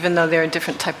other, even though there are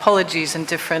different typologies and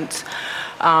different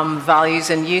values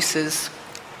and uses.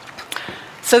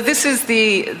 So this is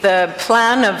the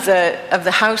plan of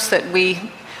the house that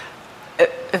we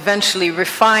eventually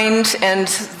refined, and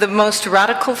the most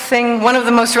radical thing, one of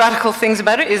the most radical things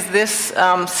about it is this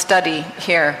study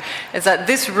here, is that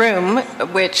this room,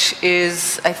 which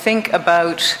is, I think,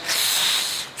 about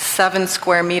 7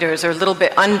 square meters or a little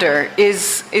bit under,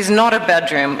 is not a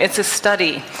bedroom, it's a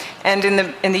study. And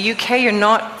in the UK, you're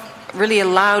not really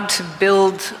allowed to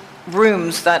build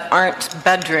rooms that aren't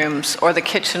bedrooms, or the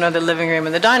kitchen or the living room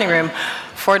and the dining room,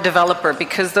 for a developer,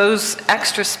 because those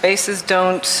extra spaces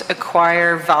don't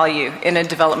acquire value in a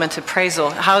development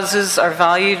appraisal. Houses are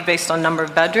valued based on number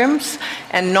of bedrooms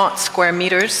and not square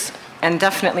meters, and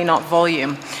definitely not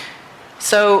volume.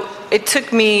 So it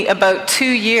took me about 2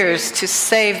 years to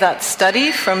save that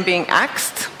study from being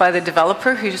axed by the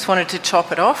developer, who just wanted to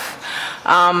chop it off.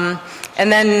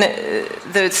 And then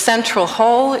the central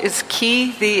hall is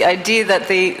key. The idea that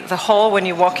the hall, when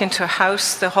you walk into a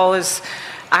house, the hall is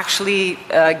actually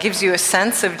gives you a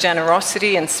sense of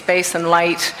generosity and space and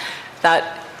light that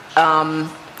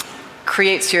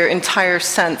creates your entire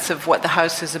sense of what the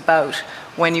house is about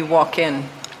when you walk in.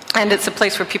 And it's a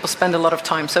place where people spend a lot of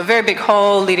time. So a very big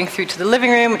hall leading through to the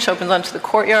living room, which opens onto the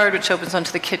courtyard, which opens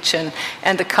onto the kitchen,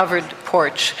 and the covered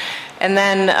porch. And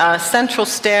then a central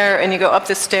stair, and you go up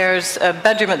the stairs, a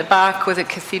bedroom at the back with a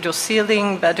cathedral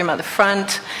ceiling, bedroom at the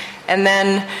front. And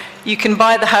then you can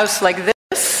buy the house like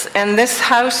this. And this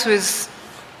house was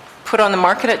put on the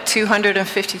market at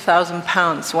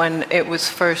 £250,000 when it was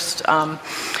first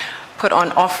put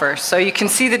on offer. So you can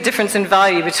see the difference in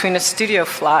value between a studio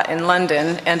flat in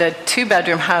London and a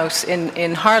 2-bedroom house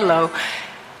in Harlow.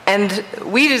 And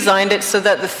we designed it so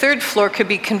that the 3rd floor could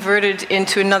be converted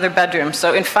into another bedroom.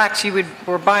 So in fact,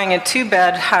 we're buying a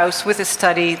 2-bed house with a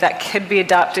study that could be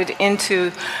adapted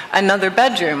into another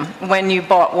bedroom when you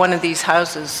bought one of these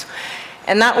houses.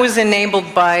 And that was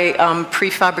enabled by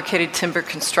prefabricated timber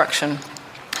construction.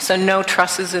 So no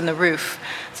trusses in the roof.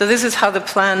 So this is how the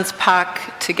plans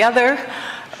pack together,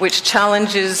 which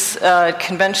challenges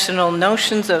conventional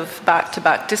notions of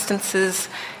back-to-back distances.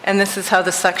 And this is how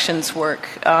the sections work.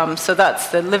 So that's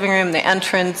the living room, the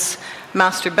entrance,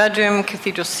 master bedroom,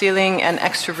 cathedral ceiling, and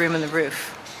extra room in the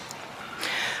roof.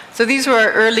 So these were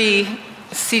our early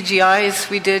CGIs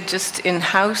we did just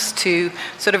in-house to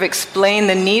sort of explain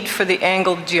the need for the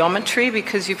angled geometry,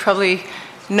 because you probably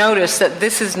notice that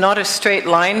this is not a straight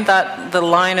line, that the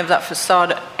line of that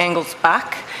facade angles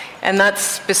back. And that's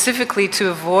specifically to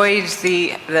avoid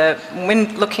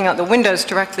looking out the windows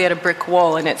directly at a brick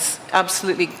wall. And it's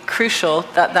absolutely crucial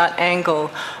that that angle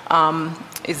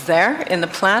is there in the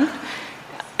plan.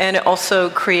 And it also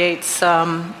creates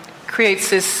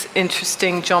this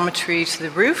interesting geometry to the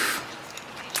roof.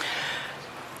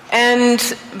 And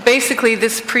basically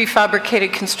this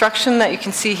prefabricated construction that you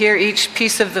can see here, each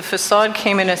piece of the facade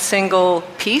came in a single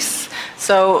piece.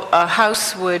 So a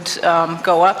house would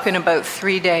go up in about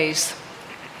 3 days.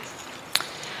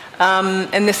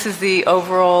 And this is the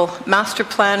overall master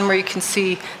plan, where you can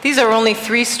see these are only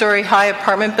 3-story high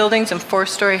apartment buildings and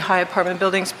 4-story high apartment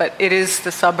buildings, but it is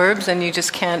the suburbs, and you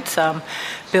just can't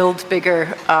build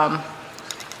bigger,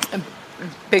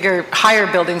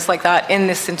 higher buildings like that in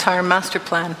this entire master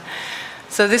plan.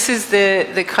 So this is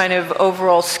the kind of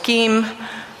overall scheme.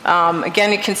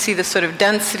 Again, you can see the sort of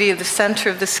density of the center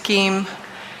of the scheme.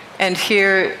 And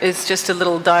here is just a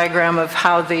little diagram of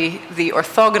how the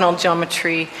orthogonal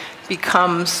geometry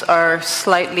becomes our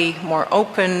slightly more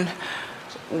open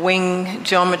wing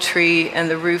geometry, and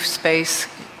the roof space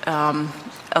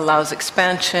allows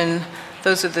expansion.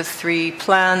 Those are the 3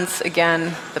 plans.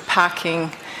 Again, the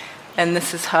packing. And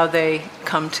this is how they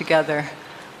come together,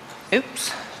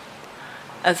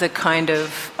 as a kind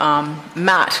of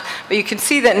mat. But you can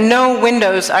see that no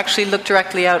windows actually look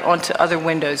directly out onto other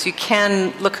windows. You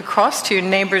can look across to your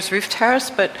neighbor's roof terrace,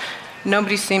 but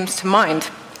nobody seems to mind.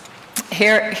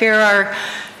 Here are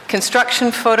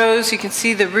construction photos. You can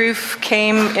see the roof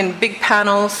came in big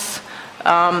panels.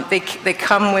 They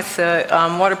come with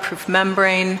a waterproof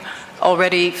membrane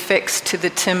already fixed to the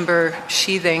timber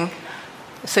sheathing.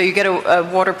 So you get a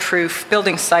waterproof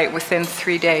building site within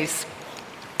 3 days.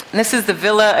 And this is the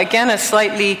villa, again, a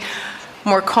slightly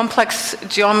more complex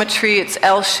geometry. It's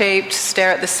L-shaped,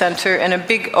 stair at the center, and a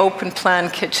big open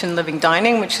plan kitchen, living,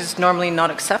 dining, which is normally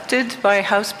not accepted by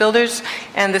house builders,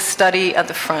 and the study at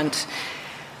the front.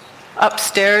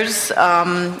 Upstairs,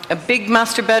 a big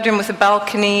master bedroom with a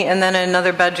balcony, and then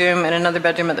another bedroom and another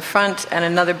bedroom at the front, and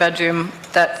another bedroom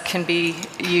that can be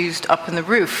used up in the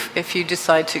roof if you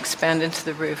decide to expand into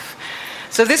the roof.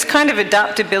 So this kind of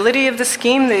adaptability of the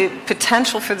scheme, the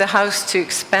potential for the house to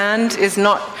expand, is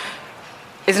not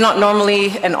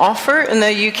normally an offer in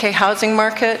the UK housing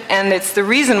market, and it's the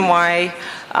reason why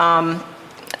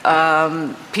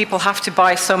people have to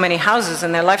buy so many houses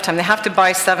in their lifetime. They have to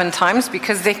buy 7 times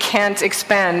because they can't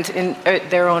expand in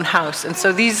their own house. And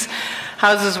so these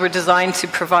houses were designed to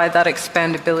provide that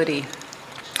expandability.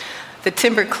 The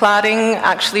timber cladding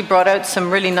actually brought out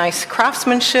some really nice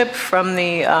craftsmanship from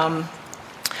the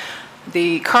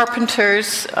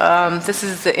carpenters. This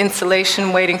is the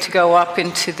insulation waiting to go up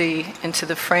into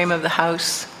the frame of the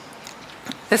house.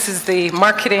 This is the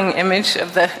marketing image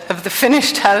of the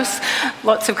finished house.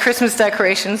 Lots of Christmas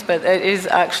decorations, but it is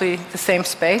actually the same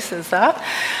space as that.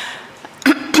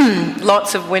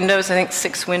 Lots of windows, I think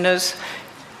 6 windows.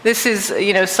 This is,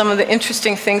 some of the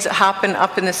interesting things that happen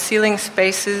up in the ceiling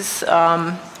spaces,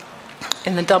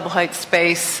 in the double height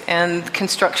space, and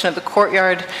construction of the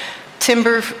courtyard.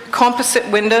 Timber composite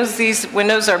windows. These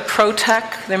windows are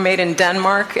ProTech. They're made in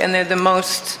Denmark, and they're the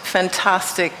most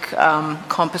fantastic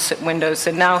composite windows.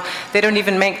 And now they don't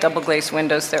even make double glazed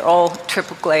windows. They're all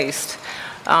triple glazed,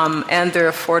 and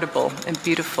they're affordable and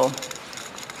beautiful.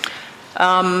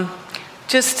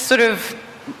 Just sort of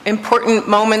important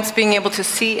moments, being able to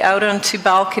see out onto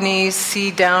balconies,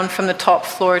 see down from the top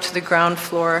floor to the ground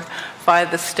floor via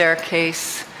the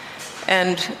staircase,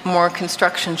 and more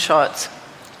construction shots.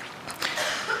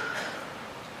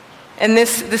 And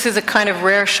this is a kind of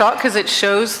rare shot because it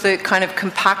shows the kind of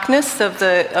compactness of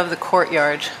the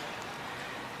courtyard.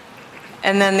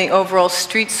 And then the overall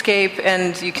streetscape,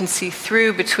 and you can see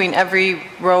through between every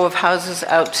row of houses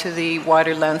out to the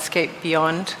wider landscape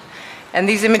beyond. And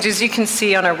these images you can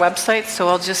see on our website, so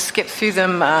I'll just skip through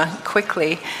them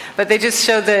quickly. But they just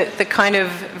show the kind of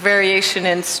variation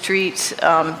in street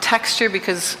texture,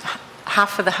 because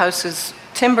half of the house is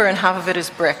timber and half of it is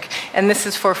brick. And this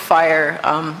is for fire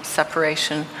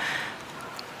separation.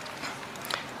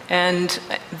 And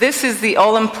this is the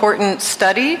all-important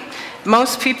study.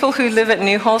 Most people who live at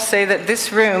Newhall say that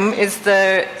this room is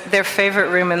their favorite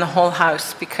room in the whole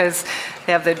house, because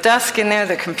they have their desk in there,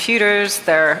 their computers,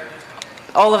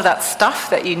 all of that stuff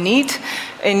that you need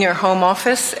in your home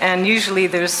office. And usually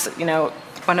there's,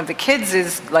 one of the kids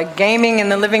is like gaming in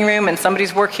the living room, and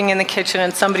somebody's working in the kitchen,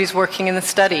 and somebody's working in the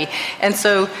study. And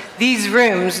so these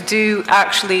rooms do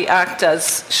actually act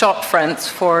as shop fronts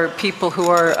for people who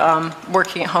are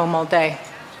working at home all day.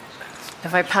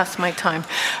 Have I passed my time?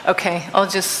 Okay, I'll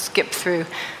just skip through.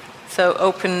 So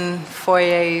open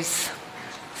foyers,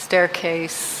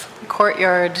 staircase,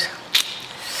 courtyard,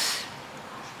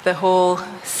 the whole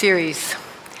series.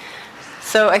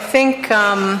 So I think,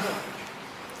 I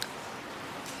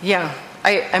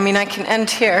mean, I can end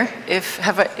here.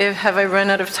 Have I run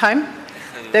out of time?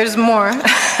 There's more.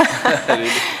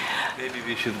 Maybe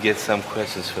we should get some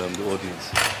questions from the audience.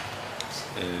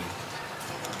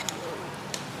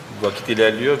 Vakit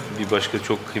ilerliyor. Bir başka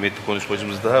çok kıymetli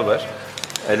konuşmacımız daha var.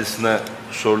 Alison'a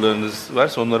sorularınız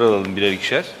varsa onları alalım birer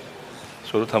ikişer.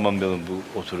 Sonra tamamlayalım bu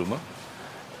oturumu.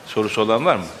 Sorusu olan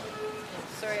var mı?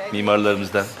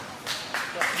 Mimarlarımızdan.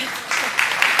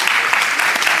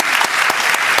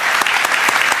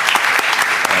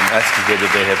 I'm asking whether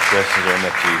they have questions or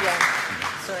not to you. Yeah.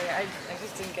 Sorry, I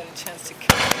just didn't get a chance to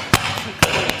conclude.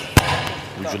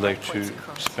 Would you like to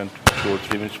spend 2 or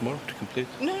 3 minutes more to complete?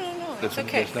 No. That's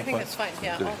okay. I think that's fine.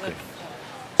 Yeah.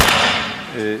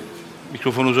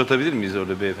 Mikrofonu uzatabilir miyiz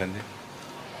orada beyefendi?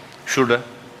 Şurada.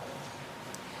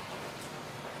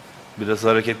 Biraz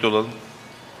hareketli olalım.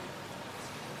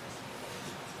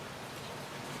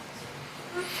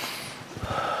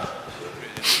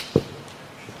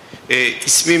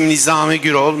 İsmim Nizami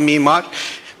Gürol, mimar.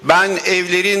 Ben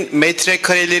evlerin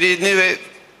metrekarelerini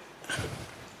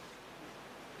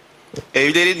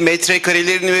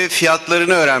ve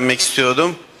fiyatlarını öğrenmek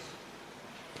istiyordum.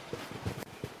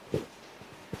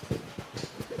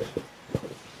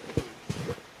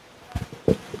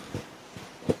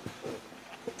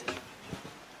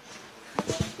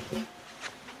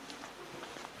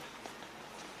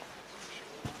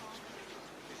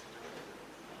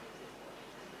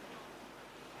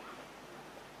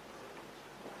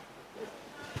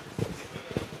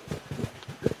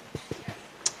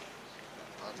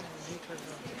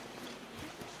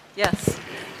 Yes.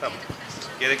 Tamam.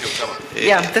 Gerek yok, tamam.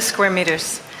 Yeah, the square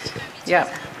meters. Yeah.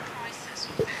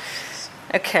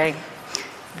 Okay.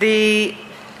 I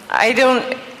don't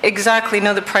exactly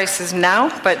know the prices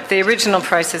now, but the original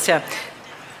prices, yeah.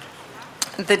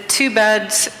 The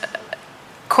 2-bed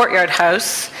courtyard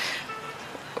house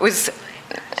was,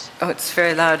 it's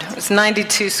very loud, it was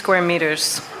 92 square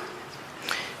meters.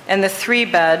 And the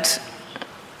 3-bed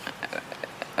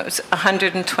was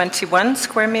 121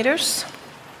 square meters.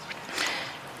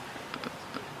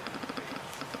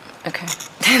 Okay.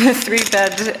 The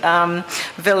three-bed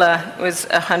villa was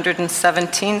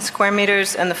 117 square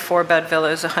meters, and the four-bed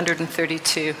villa is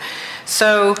 132.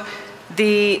 So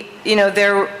the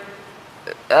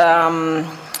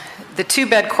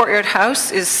two-bed courtyard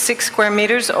house is 6 square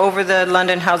meters over the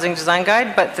London Housing Design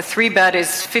Guide, but the three-bed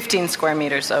is 15 square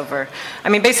meters over. I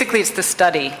mean, basically, it's the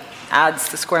study adds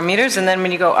the square meters, and then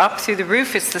when you go up through the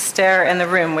roof, it's the stair and the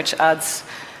room, which adds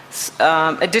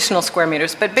additional square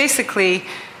meters. But basically,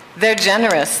 they're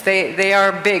generous. They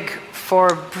are big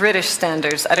for British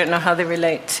standards. I don't know how they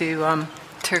relate to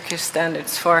Turkish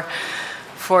standards for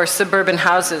suburban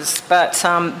houses, but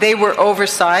they were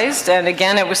oversized, and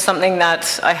again, it was something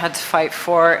that I had to fight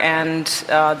for, and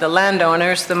the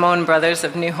landowners, the Mohn brothers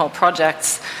of Newhall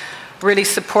Projects, really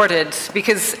supported,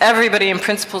 because everybody in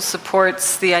principle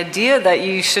supports the idea that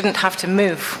you shouldn't have to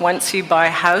move once you buy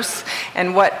a house,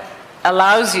 and what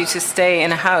allows you to stay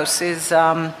in a house is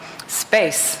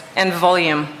space and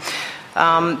volume.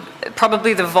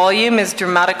 Probably the volume is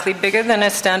dramatically bigger than a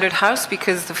standard house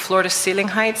because the floor-to-ceiling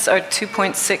heights are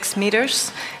 2.6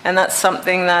 meters, and that's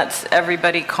something that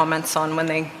everybody comments on when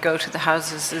they go to the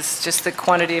houses, is just the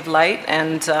quantity of light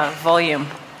and volume.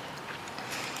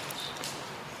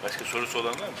 Başka sorusu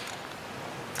olan var mı?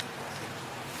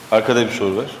 Arkada bir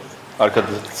soru var. Arkada,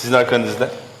 sizin arkanızda.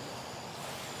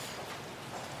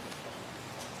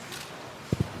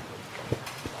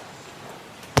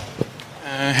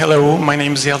 Hello, my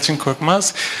name is Yalçın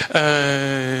Korkmaz.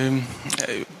 I'm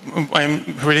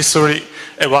really sorry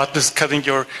about this cutting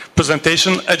your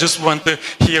presentation. I just want to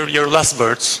hear your last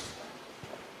words.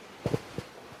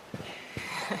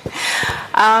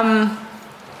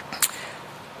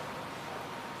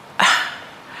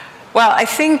 Well, I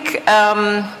think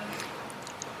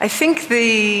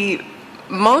the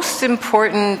most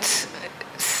important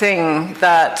thing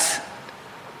that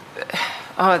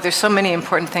there's so many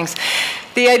important things.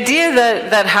 The idea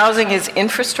that housing is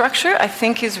infrastructure, I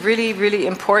think, is really, really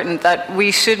important, that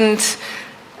we shouldn't,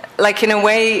 like, in a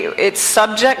way, it's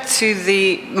subject to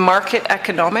the market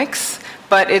economics,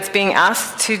 but it's being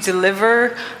asked to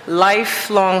deliver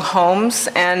lifelong homes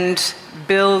and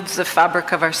build the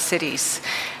fabric of our cities.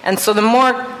 And so the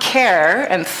more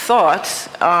care and thought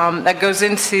that goes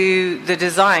into the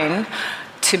design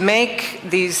to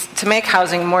make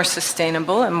housing more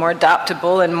sustainable and more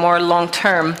adaptable and more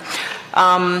long-term,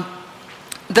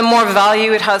 the more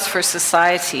value it has for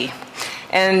society.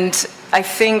 And I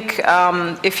think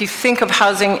if you think of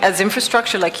housing as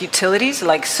infrastructure, like utilities,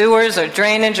 like sewers or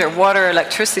drainage or water or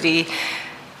electricity,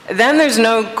 then there's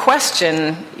no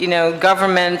question,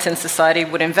 government and society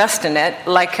would invest in it.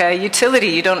 Like a utility,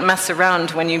 you don't mess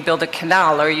around when you build a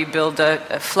canal or you build a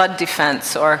flood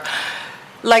defense, or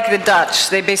like the Dutch,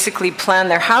 they basically plan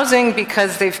their housing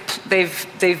because they've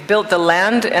built the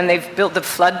land and they've built the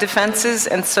flood defenses,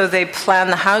 and so they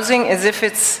plan the housing as if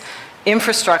it's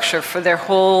infrastructure for their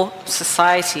whole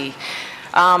society.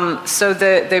 So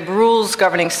the rules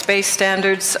governing space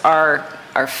standards are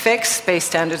fixed. Space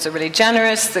standards are really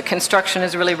generous. The construction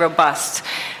is really robust,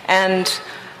 and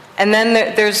then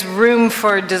there's room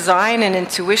for design and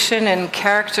intuition and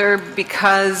character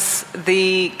because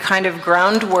the kind of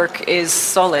groundwork is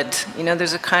solid.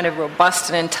 There's a kind of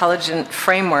robust and intelligent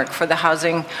framework for the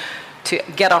housing to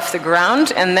get off the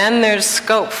ground, and then there's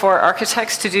scope for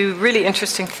architects to do really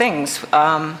interesting things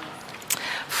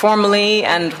formally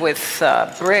and with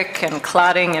brick and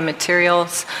cladding and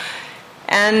materials.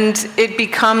 And it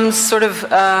becomes sort of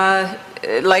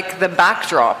like the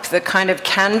backdrop, the kind of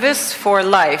canvas for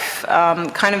life,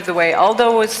 kind of the way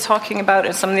Aldo was talking about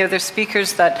and some of the other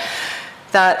speakers, that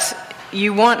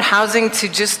you want housing to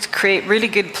just create really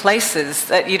good places,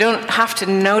 that you don't have to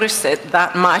notice it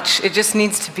that much. It just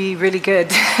needs to be really good.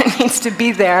 It needs to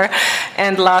be there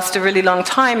and last a really long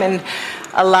time and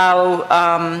allow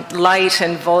light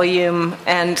and volume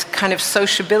and kind of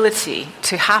sociability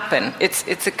to happen.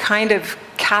 It's a kind of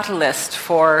catalyst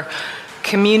for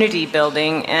community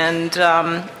building, and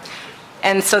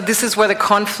so this is where the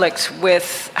conflict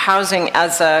with housing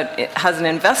as an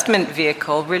investment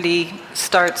vehicle really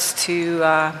starts to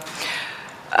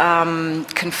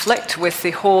conflict with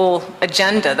the whole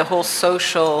agenda, the whole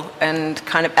social and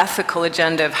kind of ethical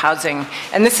agenda of housing.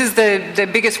 And this is the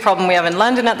biggest problem we have in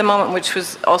London at the moment, which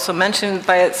was also mentioned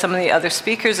by some of the other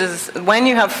speakers, is when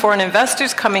you have foreign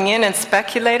investors coming in and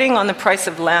speculating on the price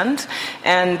of land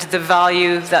and the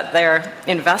value that their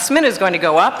investment is going to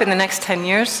go up in the next 10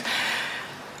 years,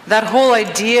 that whole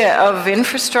idea of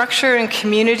infrastructure and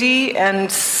community and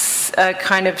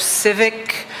kind of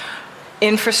civic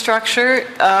infrastructure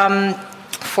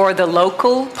for the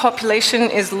local population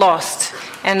is lost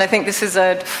And I think this is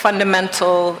a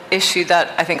fundamental issue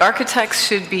that I think architects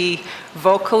should be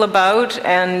vocal about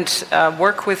and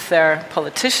work with their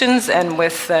politicians and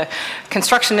with the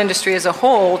construction industry as a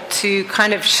whole to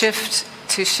kind of shift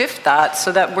that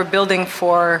so that we're building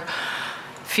for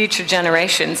future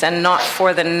generations and not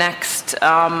for the next,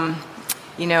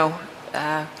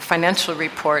 financial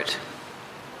report.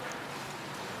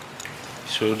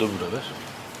 Soru da burada.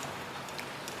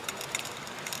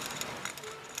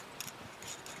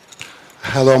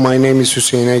 Hello, my name is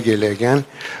Hüseyin Egeli again.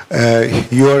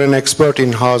 You are an expert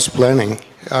in house planning.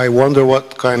 I wonder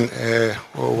what kind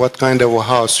of a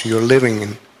house you're living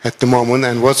in at the moment,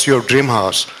 and what's your dream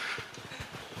house?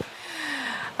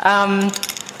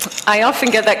 I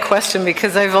often get that question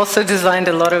because I've also designed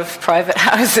a lot of private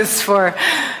houses for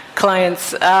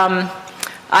clients.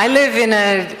 I live in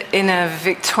a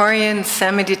Victorian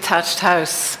semi-detached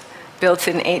house built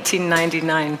in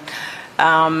 1899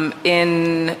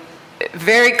 in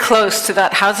very close to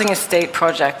that housing estate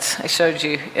project I showed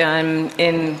you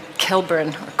in Kilburn,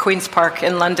 or Queen's Park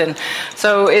in London.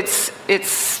 So it's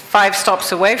 5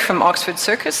 stops away from Oxford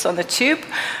Circus on the tube,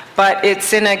 but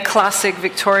it's in a classic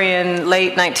Victorian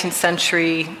late 19th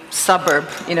century suburb.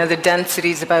 You know, the density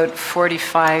is about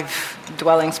 45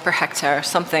 dwellings per hectare or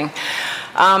something.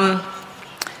 I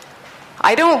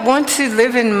don't want to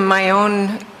live in my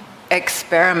own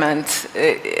experiment.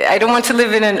 I don't want to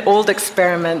live in an old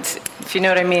experiment, if you know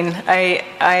what I mean. I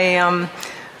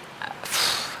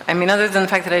mean, other than the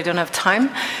fact that I don't have time,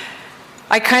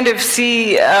 I kind of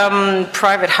see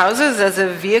private houses as a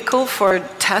vehicle for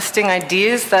testing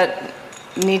ideas that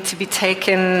need to be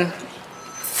taken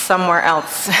somewhere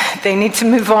else. They need to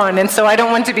move on, and so I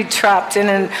don't want to be trapped in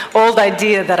an old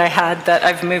idea that I had that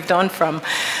I've moved on from.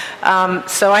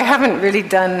 So I haven't really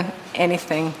done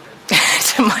anything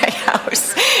to my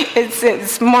house.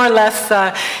 It's more or less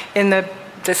in the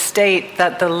state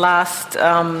that the last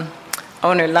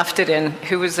owner left it in,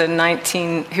 who was a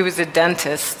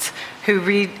dentist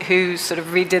who sort of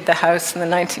redid the house in the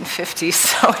 1950s.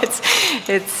 So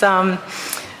it's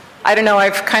I don't know.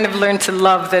 I've kind of learned to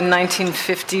love the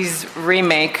 1950s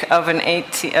remake of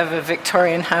a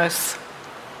Victorian house.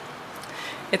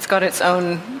 It's got its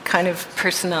own kind of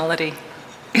personality.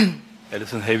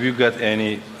 Alison, have you got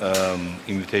any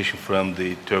invitation from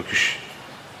the Turkish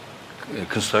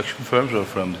construction firms or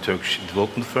from the Turkish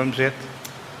development firms yet?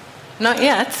 Not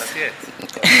yet. Not yet.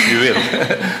 You will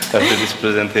after this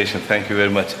presentation. Thank you very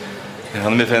much.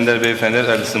 Hanımefendiler, beyefendiler,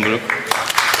 Alison Brook.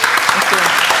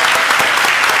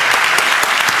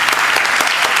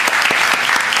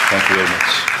 Thank you very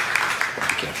much.